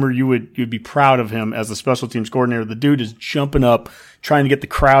teams. Boomer, you'd be proud of him as the special teams coordinator. The dude is jumping up, trying to get the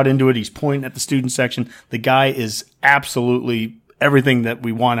crowd into it. He's pointing at the student section. The guy is absolutely everything that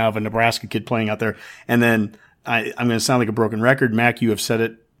we want out of a Nebraska kid playing out there. And then I'm going to sound like a broken record. Mac, you have said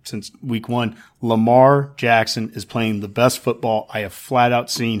it since week 1. Lamar Jackson is playing the best football I have flat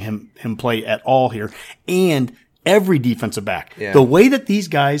out seen him play at all here. And every defensive back. Yeah. The way that these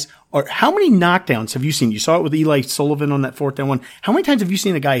guys are, how many knockdowns have you seen? You saw it with Eli Sullivan on that 4th down one. How many times have you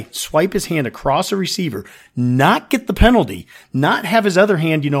seen a guy swipe his hand across a receiver, not get the penalty, not have his other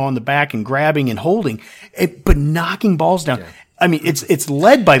hand, on the back and grabbing and holding, but knocking balls down? Yeah. I mean, it's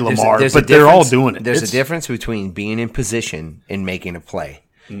led by Lamar, but they're all doing it. There's a difference between being in position and making a play.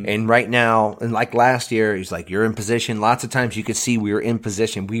 And right now, and like last year, he's like, you're in position. Lots of times you could see we were in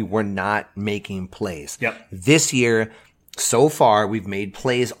position. We were not making plays. Yep. This year, so far, we've made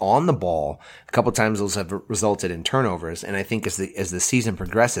plays on the ball. A couple times those have resulted in turnovers. And I think as the season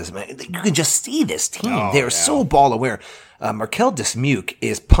progresses, man, you can just see this team. They're so ball aware. Markel Dismuke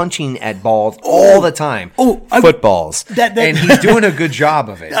is punching at balls all the time. Footballs. And he's doing a good job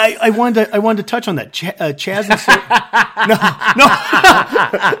of it. I wanted to touch on that. Chaz and No.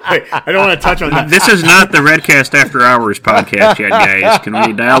 Wait, I don't want to touch on that. This is not the Redcast After Hours podcast yet, guys. Can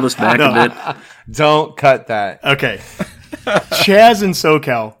we dial this back a bit? Don't cut that. Okay. Chaz in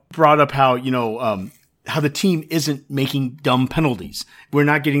SoCal brought up how, how the team isn't making dumb penalties. We're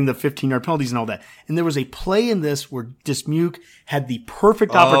not getting the 15-yard penalties and all that. And there was a play in this where Dismuke had the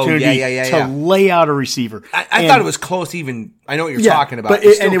perfect opportunity to lay out a receiver. I thought it was close even. I know what you're talking about. But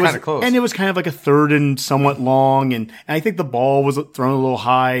it was close. And it was kind of like a third and somewhat long. And I think the ball was thrown a little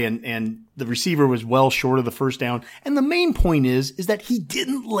high and the receiver was well short of the first down. And the main point is that he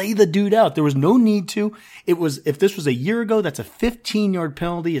didn't lay the dude out. There was no need to. If this was a year ago, that's a 15-yard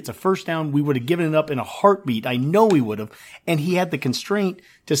penalty. It's a first down. We would have given it up in a heartbeat. I know we would have. And he had the constraint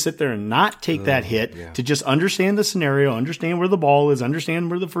to sit there and not take that hit, to just understand the scenario, understand where the ball is, understand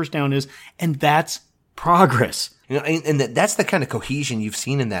where the first down is. And that's progress. And that's the kind of cohesion you've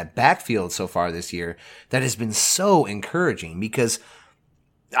seen in that backfield so far this year that has been so encouraging, because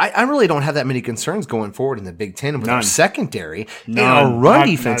I really don't have that many concerns going forward in the Big Ten with our secondary. And our run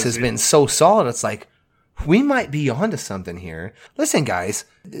defense has been so solid. It's like, we might be onto something here. Listen, guys,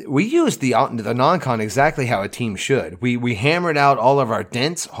 we used the non-con exactly how a team should. We hammered out all of our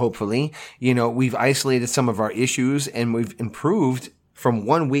dents, hopefully. We've isolated some of our issues, and we've improved from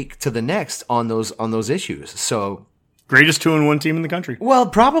one week to the next on those issues. So, greatest 2-1 team in the country. Well,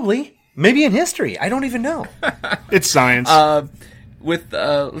 probably. Maybe in history. I don't even know. It's science. I'm going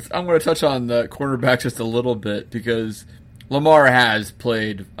to touch on the cornerback just a little bit, because Lamar has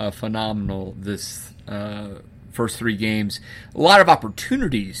played phenomenal this first 3 games. A lot of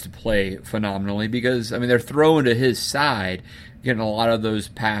opportunities to play phenomenally, because they're throwing to his side, getting a lot of those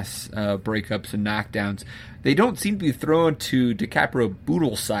pass breakups and knockdowns. They don't seem to be throwing to DiCaprio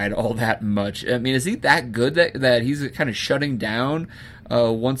Boodle's side all that much. Is he that good that he's kind of shutting down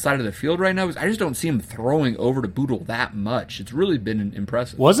one side of the field right now? I just don't see him throwing over to Boodle that much. It's really been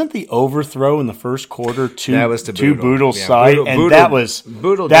impressive. Wasn't the overthrow in the first quarter to Boodle's side?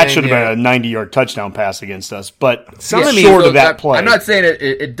 Boodle, that should have been a 90-yard touchdown pass against us. But short of that play. I'm not saying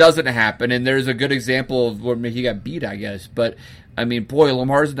it doesn't happen, and there's a good example of where he got beat, I guess. But,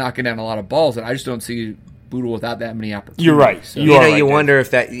 Lamar's knocking down a lot of balls, and I just don't see Boodle without that many opportunities. You're right. So, you wonder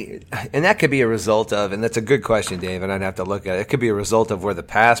if that, and that could be a result of, and that's a good question, Dave, and I'd have to look at it. It could be a result of where the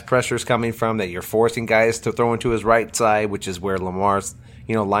pass pressure is coming from, that you're forcing guys to throw into his right side, which is where Lamar's,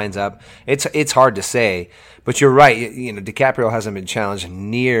 lines up. It's hard to say, but you're right. DiCaprio hasn't been challenged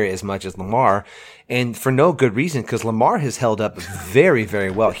near as much as Lamar, and for no good reason, because Lamar has held up very,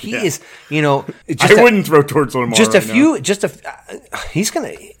 very well. He is, I wouldn't throw towards Lamar. He's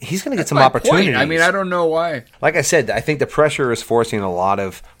gonna get some opportunities. I don't know why. Like I said, I think the pressure is forcing a lot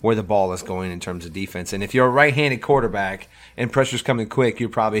of where the ball is going in terms of defense. And if you're a right-handed quarterback and pressure's coming quick, you're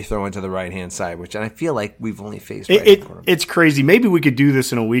probably throwing to the right-hand side, which I feel like we've only faced. It's crazy. Maybe we could do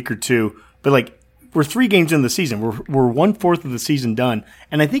this in a week or two, but we're 3 games in the season. We're 1/4 of the season done,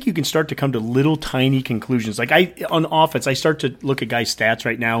 and I think you can start to come to little tiny conclusions. On offense, I start to look at guys' stats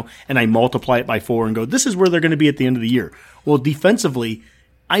right now, and I multiply it by 4 and go, "This is where they're going to be at the end of the year." Well, defensively,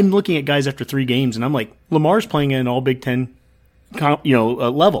 I'm looking at guys after 3 games, and I'm like, Lamar's playing at an All Big Ten,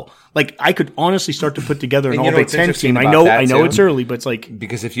 level. I could honestly start to put together an All Big Ten team. I know it's early, but it's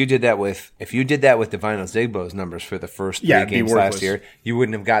because if you did that with Divine Ozigbo's numbers for the first 3 games last year, you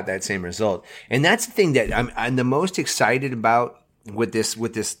wouldn't have got that same result. And that's the thing that I'm the most excited about with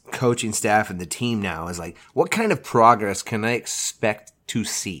this coaching staff and the team now is what kind of progress can I expect to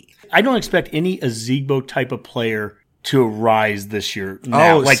see? I don't expect any Ozigbo type of player to rise this year.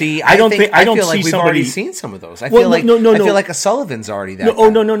 Now. I feel like we've already seen some of those. I feel like a Sullivan's already that.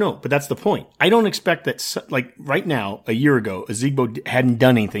 No. But that's the point. I don't expect that. Right now, a year ago, Ozigbo hadn't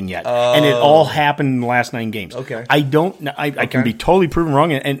done anything yet, and it all happened in the last 9 games. Okay. I don't. I can be totally proven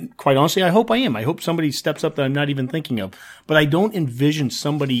wrong, and quite honestly, I hope I am. I hope somebody steps up that I'm not even thinking of. But I don't envision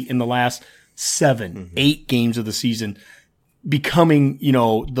somebody in the last 7, 8 games of the season becoming,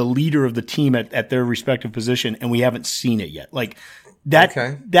 the leader of the team at their respective position, and we haven't seen it yet.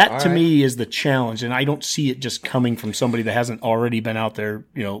 To me is the challenge, and I don't see it just coming from somebody that hasn't already been out there,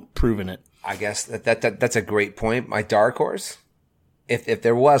 proving it. I guess that's a great point. My dark horse, if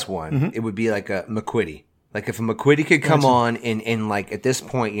there was one, it would be like a McQuitty. If a McQuitty could come on and at this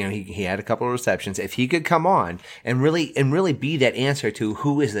point, he had a couple of receptions. If he could come on and really be that answer to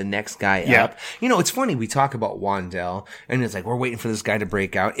who is the next guy up. It's funny. We talk about Wan'Dale and it's we're waiting for this guy to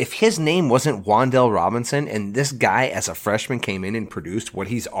break out. If his name wasn't Wan'Dale Robinson and this guy as a freshman came in and produced what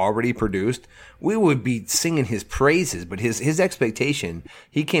he's already produced, we would be singing his praises. But his expectation,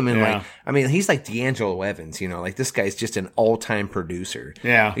 he came in he's like D'Angelo Evans, this guy's just an all-time producer.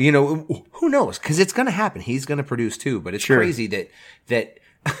 Yeah. Who knows? Because it's going to happen. He's going to produce too, but it's crazy that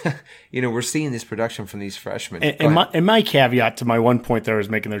we're seeing this production from these freshmen. And my caveat to my one point that I was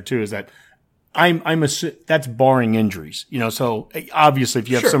making there too is that that's barring injuries, so obviously if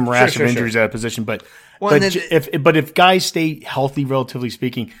you have some rash of injuries at a position, but if guys stay healthy, relatively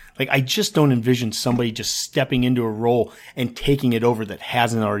speaking, like I just don't envision somebody just stepping into a role and taking it over that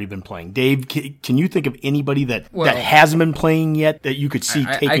hasn't already been playing. Dave, can you think of anybody that hasn't been playing yet that you could see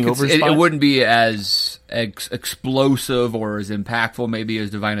taking over his spot? It wouldn't be as explosive or as impactful maybe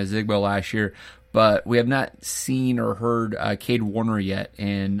as Devine Ozigbo last year, but we have not seen or heard Cade Warner yet,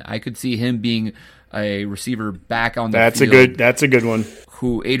 and I could see him being a receiver back on the field. That's a good one.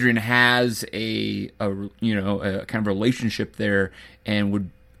 Who Adrian has a kind of relationship there, and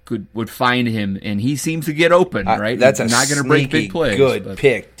would find him, and he seems to get open, right? That's He's not going to break big plays. Good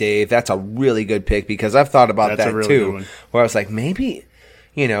pick, Dave. That's a really good pick because I've thought about that really too. Where I was like, maybe,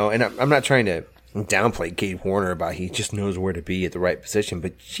 and I'm not trying to downplay Cade Warner about he just knows where to be at the right position,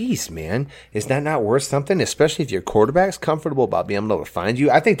 but geez, man, is that not worth something? Especially if your quarterback's comfortable about being able to find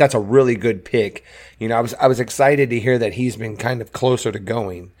you. I think that's a really good pick. I was excited to hear that he's been kind of closer to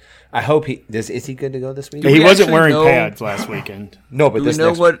going. I hope is he good to go this week? He wasn't wearing pads last weekend. No, but do we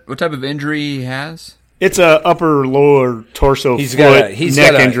know what type of injury he has? It's a upper lower torso neck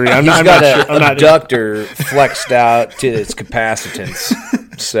injury. I'm not sure. Adductor flexed out to its capacitance.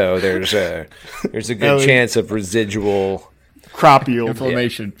 So there's a good chance of residual crop yield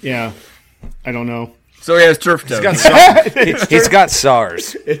inflammation. Yeah, I don't know. So he has turf toe. He's got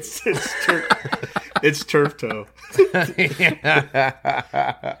SARS. It's turf toe.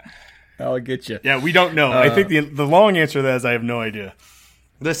 I'll get you. Yeah, we don't know. I think the long answer to that is I have no idea.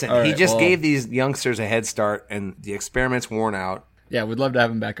 Listen, he just gave these youngsters a head start, and the experiment's worn out. Yeah, we'd love to have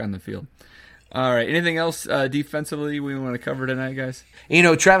him back on the field. All right. Anything else defensively we want to cover tonight, guys?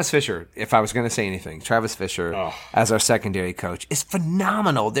 Travis Fisher, if I was going to say anything, Travis Fisher as our secondary coach is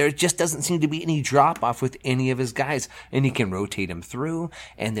phenomenal. There just doesn't seem to be any drop-off with any of his guys, and he can rotate them through,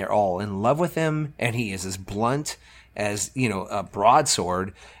 and they're all in love with him, and he is as blunt as, a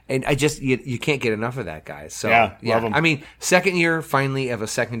broadsword, and you can't get enough of that guy. So, love him. I mean, second year, finally, of a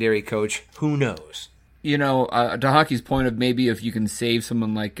secondary coach, who knows? To Hockey's point of maybe if you can save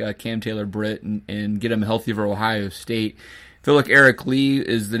someone like Cam Taylor-Britt and get him healthy for Ohio State, I feel like Eric Lee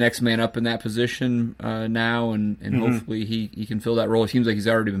is the next man up in that position now, and hopefully he can fill that role. It seems like he's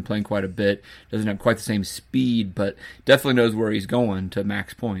already been playing quite a bit. Doesn't have quite the same speed, but definitely knows where he's going, to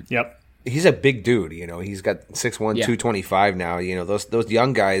Mac's point. Yep. He's a big dude. He's got 6'1", 225 now. Those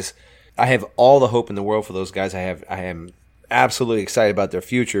young guys, I have all the hope in the world for those guys. I am absolutely excited about their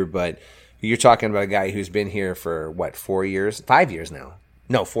future, but you're talking about a guy who's been here for, 4 years? 5 years now.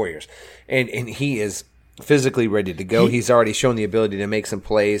 No, 4 years. And he is physically ready to go. He's already shown the ability to make some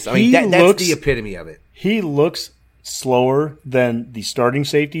plays. I mean, that's the epitome of it. He looks slower than the starting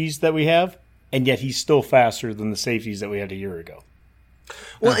safeties that we have, and yet he's still faster than the safeties that we had a year ago.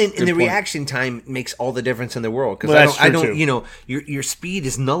 Well, and the reaction time makes all the difference in the world, because I don't your speed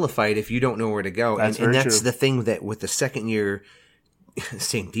is nullified if you don't know where to go, and that's the thing that with the second year,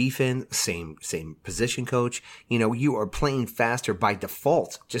 same defense, same position coach, you are playing faster by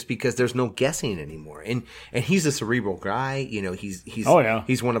default just because there's no guessing anymore, and he's a cerebral guy,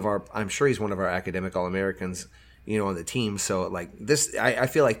 he's one of our, I'm sure he's one of our academic All-Americans, on the team, so like this, I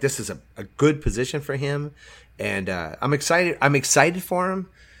feel like this is a good position for him. And I'm excited for him,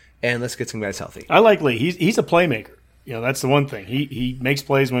 and let's get some guys healthy. I like Lee. He's a playmaker. That's the one thing. He makes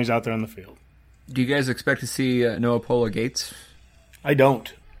plays when he's out there on the field. Do you guys expect to see Noah Pola Gates? I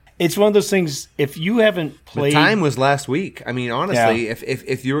don't. It's one of those things, if you haven't played... The time was last week. I mean, honestly,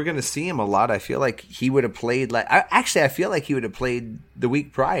 if you were going to see him a lot, I feel like he would have played... I feel like he would have played the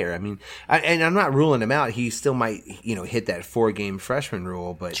week prior. I mean, and I'm not ruling him out. He still might, hit that 4-game freshman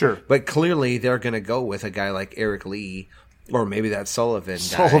rule. But sure. But clearly, they're going to go with a guy like Eric Lee, or maybe that Sullivan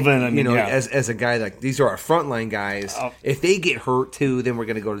guy. As a guy like, these are our frontline guys. If they get hurt too, then we're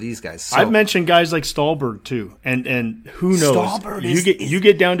going to go to these guys. So, I've mentioned guys like Stahlberg too, and who knows? You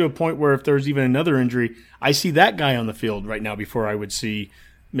get down to a point where if there's even another injury, I see that guy on the field right now before I would see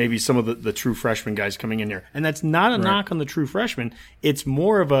maybe some of the true freshman guys coming in here. And that's not a knock on the true freshmen. It's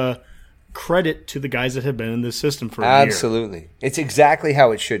more of a credit to the guys that have been in this system for a year. Absolutely. It's exactly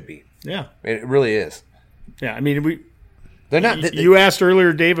how it should be. Yeah. It really is. Yeah, I mean, they're not. You asked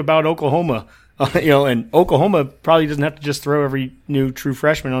earlier, Dave, about Oklahoma, and Oklahoma probably doesn't have to just throw every new true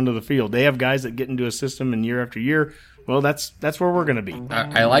freshman onto the field. They have guys that get into a system, and year after year, well, that's where we're going to be.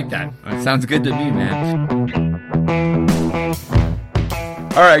 I like that. That sounds good to me, man.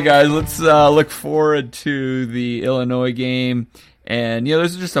 All right, guys, let's look forward to the Illinois game, and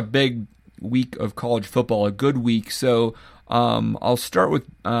this is just a big week of college football, a good week. So I'll start with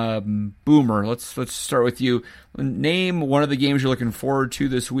Boomer. Let's start with you. Name one of the games you're looking forward to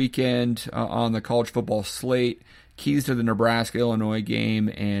this weekend on the college football slate, keys to the Nebraska-Illinois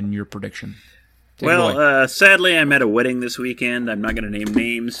game, and your prediction. Sadly, I'm at a wedding this weekend. I'm not going to name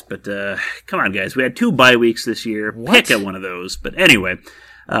names, but come on, guys. We had 2 bye weeks this year. Pick at one of those. But anyway,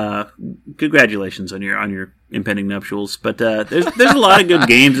 congratulations on your impending nuptials. But there's a lot of good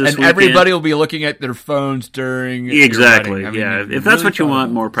games this weekend. And everybody will be looking at their phones during exactly. your wedding. I mean, if that's what you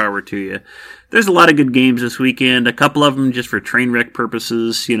want, more power to you. There's a lot of good games this weekend. A couple of them just for train wreck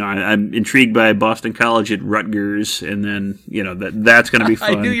purposes. I'm intrigued by Boston College at Rutgers, and then that's going to be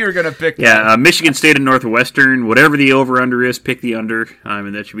fun. I knew you were going to pick. Yeah, Michigan State and Northwestern. Whatever the over/under is, pick the under.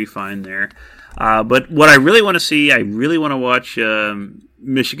 That should be fine there. But what I really want to see, I really want to watch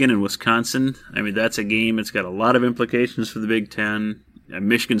Michigan and Wisconsin. That's a game. It's got a lot of implications for the Big Ten.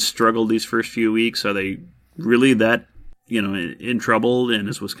 Michigan struggled these first few weeks. Are they really that in trouble? And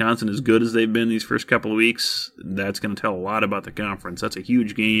is Wisconsin as good as they've been these first couple of weeks? That's going to tell a lot about the conference. That's a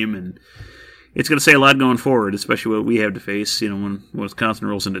huge game, and it's going to say a lot going forward, especially what we have to face, when Wisconsin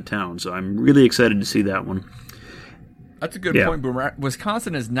rolls into town. So I'm really excited to see that one. That's a good point, Boomer.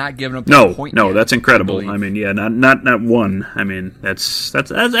 Wisconsin has not given up a point yet. No, that's incredible. Not one. That's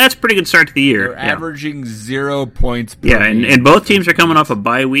a pretty good start to the year. They're averaging 0 points per game. And both teams are coming off a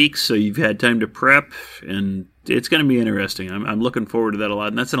bye week, so you've had time to prep, and it's going to be interesting. I'm looking forward to that a lot.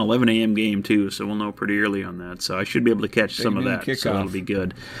 And that's an 11 a.m. game, too, so we'll know pretty early on that. So I should be able to catch some of that, so that'll be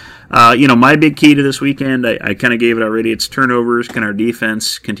good. My big key to this weekend, I kind of gave it already. It's turnovers. Can our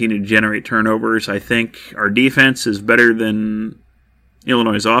defense continue to generate turnovers? I think our defense is better than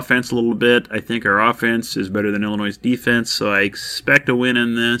Illinois' offense a little bit. I think our offense is better than Illinois' defense, so I expect a win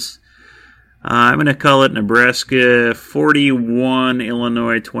in this. I'm going to call it Nebraska 41,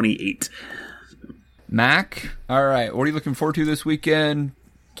 Illinois 28. Mac, all right. What are you looking forward to this weekend?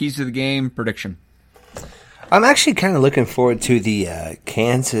 Keys to the game, prediction. I'm actually kind of looking forward to the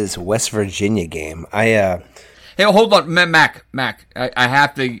Kansas-West Virginia game. Hey, hold on, Mac. I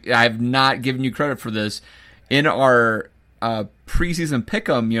have not given you credit for this. In our preseason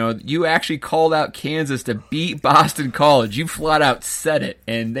pick'em, you actually called out Kansas to beat Boston College. You flat out said it,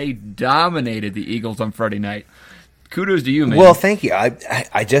 and they dominated the Eagles on Friday night. Kudos to you, man. Well, thank you.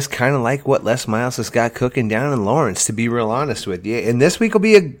 I just kind of like what Les Miles has got cooking down in Lawrence, to be real honest with you. And this week will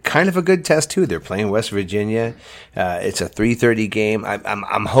be a kind of a good test too. They're playing West Virginia. It's a 3:30 game.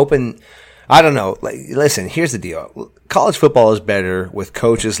 I'm hoping. I don't know. Listen, here's the deal. College football is better with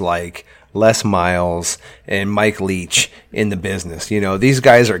coaches like Les Miles and Mike Leach in the business. These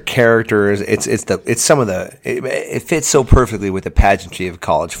guys are characters. It fits so perfectly with the pageantry of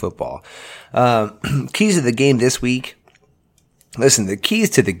college football. Keys to the game this week. Listen, the keys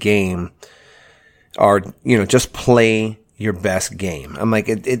to the game are, just play your best game. I'm like,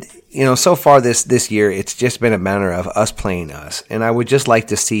 so far this year, it's just been a matter of us playing us. And I would just like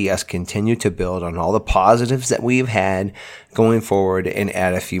to see us continue to build on all the positives that we've had going forward and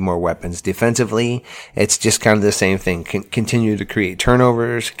add a few more weapons. Defensively, it's just kind of the same thing. Continue to create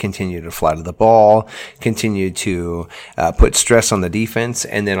turnovers, continue to fly to the ball, continue to put stress on the defense,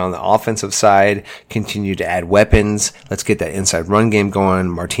 and then on the offensive side, continue to add weapons. Let's get that inside run game going.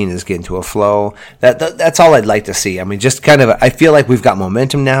 Martinez get into a flow. That's all I'd like to see. Just kind of, I feel like we've got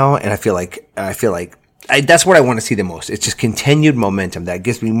momentum now, and I feel like that's what I want to see the most. It's just continued momentum. That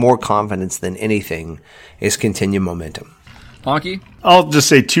gives me more confidence than anything is continued momentum. Honky? I'll just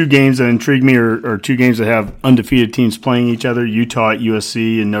say 2 games that intrigue me are 2 games that have undefeated teams playing each other, Utah at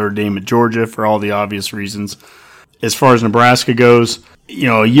USC and Notre Dame at Georgia, for all the obvious reasons. As far as Nebraska goes,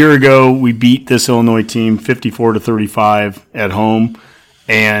 a year ago we beat this Illinois team 54-35 at home,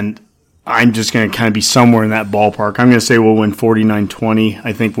 and I'm just going to kind of be somewhere in that ballpark. I'm going to say we'll win 49-20.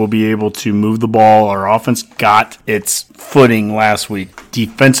 I think we'll be able to move the ball. Our offense got its footing last week.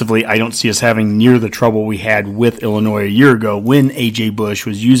 Defensively, I don't see us having near the trouble we had with Illinois a year ago when A.J. Bush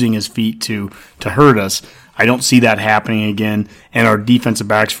was using his feet to hurt us. I don't see that happening again. And our defensive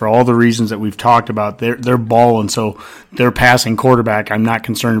backs, for all the reasons that we've talked about, they're balling. So their passing quarterback, I'm not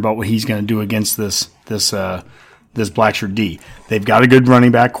concerned about what he's going to do against this Blackshirt D. They've got a good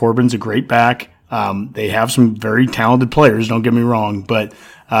running back. Corbin's a great back. They have some very talented players, don't get me wrong, but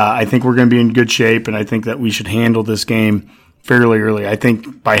I think we're going to be in good shape, and I think that we should handle this game fairly early. I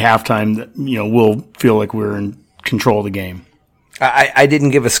think by halftime, we'll feel like we're in control of the game. I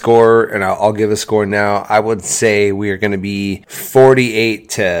didn't give a score, and I'll give a score now. I would say we are going to be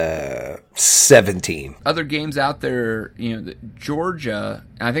 48-17. Other games out there, Georgia,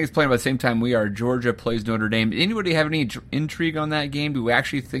 I think it's playing about the same time we are. Georgia plays Notre Dame. Anybody have any intrigue on that game? Do we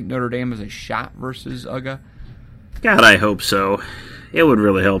actually think Notre Dame has a shot versus UGA? God, I hope so. It would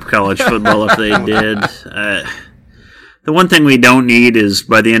really help college football if they did. The one thing we don't need is,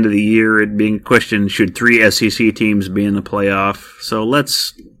 by the end of the year, it being questioned, should 3 SEC teams be in the playoff? So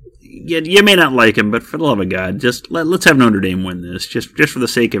let's... You may not like him, but for the love of God, just let's have Notre Dame win this. Just for the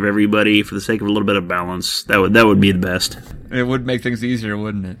sake of everybody, for the sake of a little bit of balance. That would be the best. It would make things easier,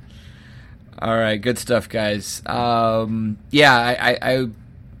 wouldn't it? All right, good stuff, guys. I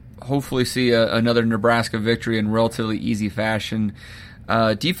hopefully see another Nebraska victory in relatively easy fashion.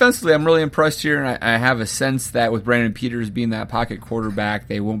 Defensively, I'm really impressed here, and I have a sense that with Brandon Peters being that pocket quarterback,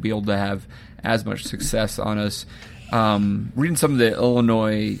 they won't be able to have as much success on us. Reading some of the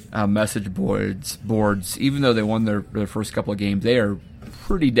Illinois message boards, even though they won their first couple of games, they are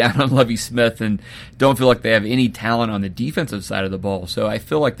pretty down on Lovie Smith and don't feel like they have any talent on the defensive side of the ball. So I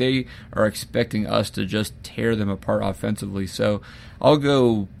feel like they are expecting us to just tear them apart offensively. So I'll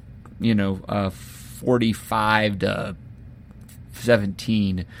go,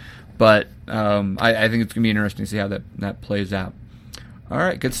 45-17. But I think it's going to be interesting to see how that plays out. All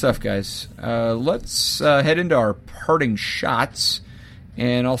right, good stuff, guys. Let's head into our parting shots,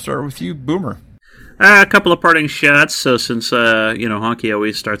 and I'll start with you, Boomer. A couple of parting shots. So since Honky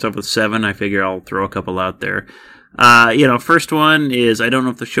always starts off with 7, I figure I'll throw a couple out there. First one is, I don't know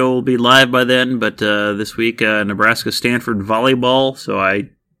if the show will be live by then, but this week Nebraska-Stanford volleyball. So I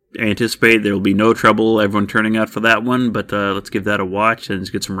anticipate there will be no trouble everyone turning out for that one, but let's give that a watch and let's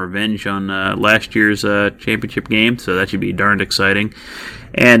get some revenge on last year's championship game, so that should be darned exciting.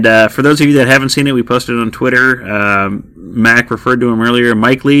 And for those of you that haven't seen it, we posted it on Twitter. Mac referred to him earlier.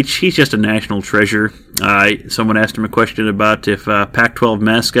 Mike Leach, he's just a national treasure. Someone asked him a question about if Pac-12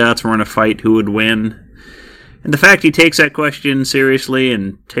 mascots were in a fight, who would win? And the fact he takes that question seriously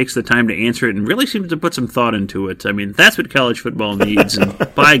and takes the time to answer it and really seems to put some thought into it. I mean, that's what college football needs, and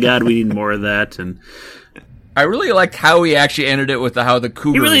by God, we need more of that. And I really liked how he actually ended it with how the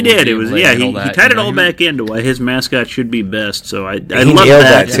Cougar. He really did. It was he tied it all back into why his mascot should be best. So I love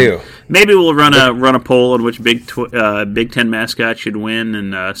that too. Maybe we'll run a poll on which Big Ten mascot should win.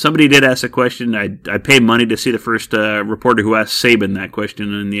 And somebody did ask a question. I pay money to see the first reporter who asked Saban that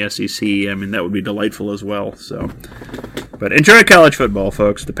question in the SEC. I mean, that would be delightful as well. So, but enjoy college football,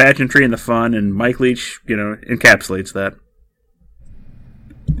 folks. The pageantry and the fun, and Mike Leach, encapsulates that.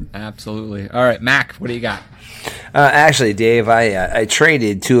 Absolutely. All right, Mac, what do you got? Actually, Dave, I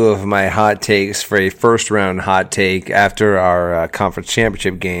traded 2 of my hot takes for a first-round hot take after our conference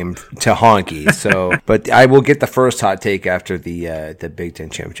championship game to Honky. So, but I will get the first hot take after the Big Ten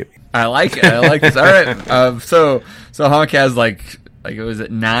championship. I like it. I like this. All right. So Honky has like was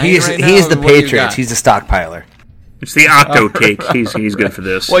it 9? He's the Patriots. He's a stockpiler. It's the Octo take. He's good for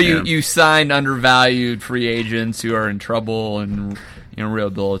this. Well, you signed undervalued free agents who are in trouble and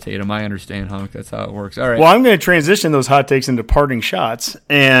rehabilitate them. I understand, Hunk. That's how it works. All right. Well, I'm going to transition those hot takes into parting shots,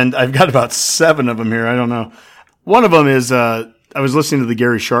 and I've got about 7 of them here. I don't know. One of them is I was listening to the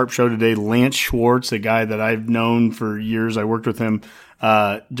Gary Sharp show today. Lance Schwartz, a guy that I've known for years. I worked with him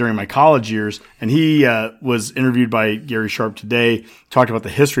during my college years, and he was interviewed by Gary Sharp today, talked about the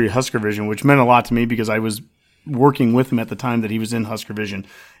history of Husker Vision, which meant a lot to me because I was working with him at the time that he was in Husker Vision.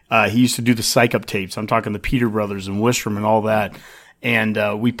 He used to do the psych-up tapes. I'm talking the Peter Brothers and Wistrom and all that.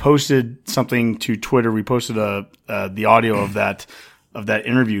 And we posted something to Twitter. We posted the audio of that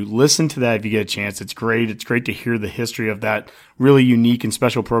interview. Listen to that if you get a chance. It's great. It's great to hear the history of that really unique and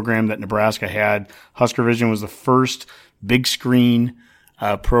special program that Nebraska had. Husker Vision was the first big screen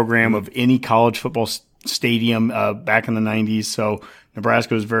program of any college football stadium back in the 90s. So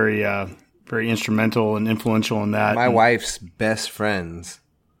Nebraska was very very instrumental and influential in that. My wife's best friend's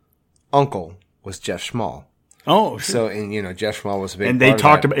uncle was Jeff Schmall. Oh, sure. So, Jeff Schmall was a big and part they of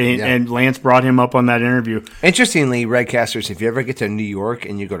talked that. about, and Lance brought him up on that interview. Interestingly, Redcasters, if you ever get to New York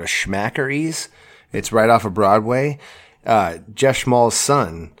and you go to Schmackery's, it's right off of Broadway. Jeff Schmall's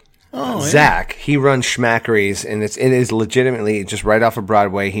son, Zach, he runs Schmackery's, and it is legitimately just right off of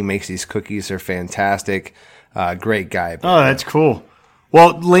Broadway. He makes these cookies; they're fantastic. Great guy. Oh, that's cool.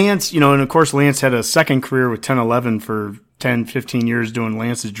 Well, Lance, and of course, Lance had a second career with 10-11 for 10, 15 years doing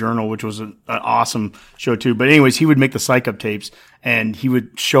Lance's Journal, which was an awesome show too. But anyways, he would make the psych-up tapes, and he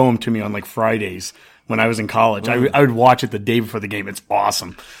would show them to me on like Fridays when I was in college. I would watch it the day before the game. It's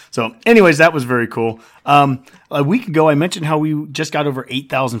awesome. So anyways, that was very cool. A week ago, I mentioned how we just got over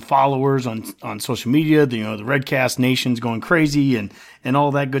 8,000 followers on social media. The Redcast Nation's going crazy and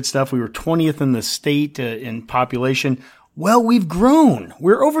all that good stuff. We were 20th in the state in population. Well, we've grown.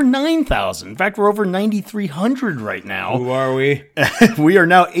 We're over 9,000. In fact, we're over 9,300 right now. Who are we? We are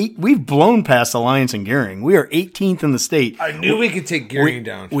now we've blown past Alliance and Gering. We are 18th in the state. I knew we could take Gering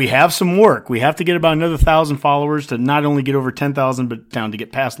down. We have some work. We have to get about another 1,000 followers to not only get over 10,000, but down to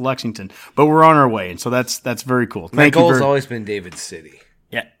get past Lexington. But we're on our way, and so that's very cool. My goal's always been David City.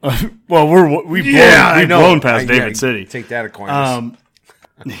 Yeah. Well, we've blown past David City. Take that, Aquinas.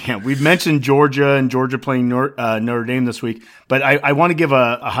 Yeah, we've mentioned Georgia and Georgia playing Notre Dame this week, but I want to give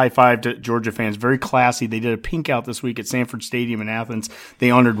a high five to Georgia fans. Very classy. They did a pink out this week at Sanford Stadium in Athens.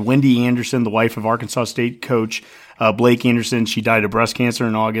 They honored Wendy Anderson, the wife of Arkansas State coach Blake Anderson. She died of breast cancer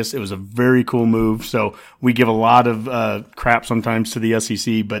in August. It was a very cool move. So we give a lot of crap sometimes to the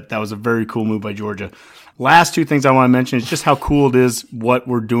SEC, but that was a very cool move by Georgia. Last two things I want to mention is just how cool it is what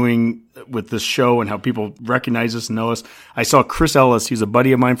we're doing with this show and how people recognize us and know us. I saw Chris Ellis. He's a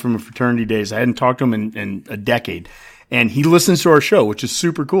buddy of mine from fraternity days. I hadn't talked to him in a decade. And he listens to our show, which is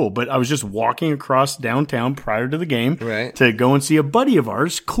super cool. But I was just walking across downtown prior to the game to go and see a buddy of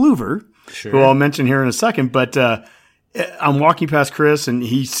ours, Kluver, who I'll mention here in a second. But I'm walking past Chris, and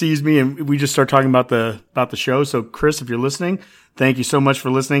he sees me, and we just start talking about the show. So, Chris, if you're listening, thank you so much for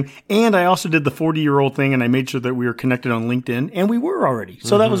listening. And I also did the 40-year-old thing, and I made sure that we were connected on LinkedIn, and we were already.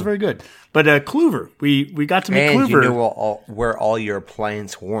 So that was very good. But Kluver, we got to meet Kluver. And you know where all your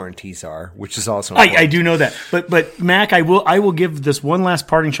appliance warranties are, which is also I do know that. But Mac, I will give this one last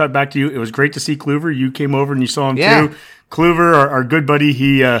parting shot back to you. It was great to see Kluver. You came over and you saw him too. Kluver, our good buddy,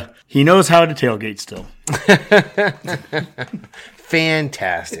 he knows how to tailgate still.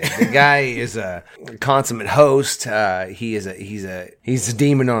 Fantastic. The guy is a consummate host. He's a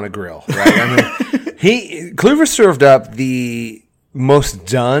demon on a grill, right? I mean, Kluver served up the most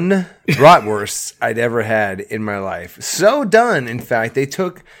done bratwursts I'd ever had in my life. So done, in fact, they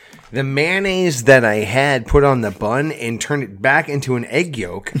took the mayonnaise that I had put on the bun and turned it back into an egg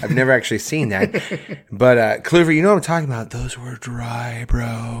yolk. I've never actually seen that. But Kluver, you know what I'm talking about. Those were dry,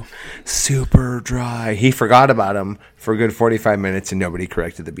 bro. Super dry. He forgot about them for a good 45 minutes and nobody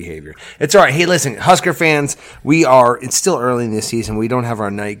corrected the behavior. It's all right. Hey, listen, Husker fans, it's still early in this season. We don't have our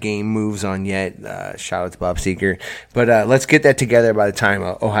night game moves on yet. Shout out to Bob Seeker. But let's get that together by the time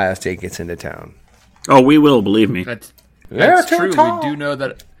Ohio State gets into town. Oh, we will, believe me. That's true. We do know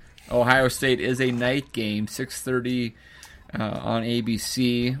that Ohio State is a night game, 6:30 on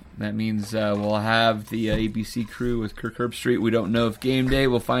ABC. That means we'll have the ABC crew with Kirk Herbstreit. We don't know if game day.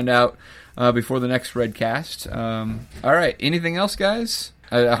 We'll find out before the next Redcast. All right. Anything else, guys?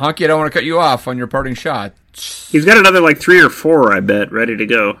 Honky, I don't want to cut you off on your parting shot. He's got another 3 or 4, I bet, ready to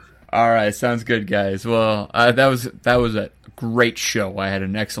go. All right. Sounds good, guys. Well, that was a great show. I had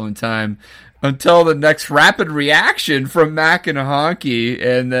an excellent time. Until the next rapid reaction from Mac and Honky,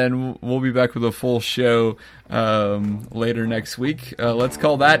 and then we'll be back with a full show later next week. Let's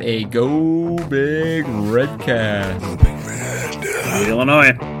call that a Go Big Redcast.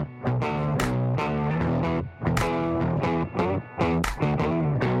 Illinois.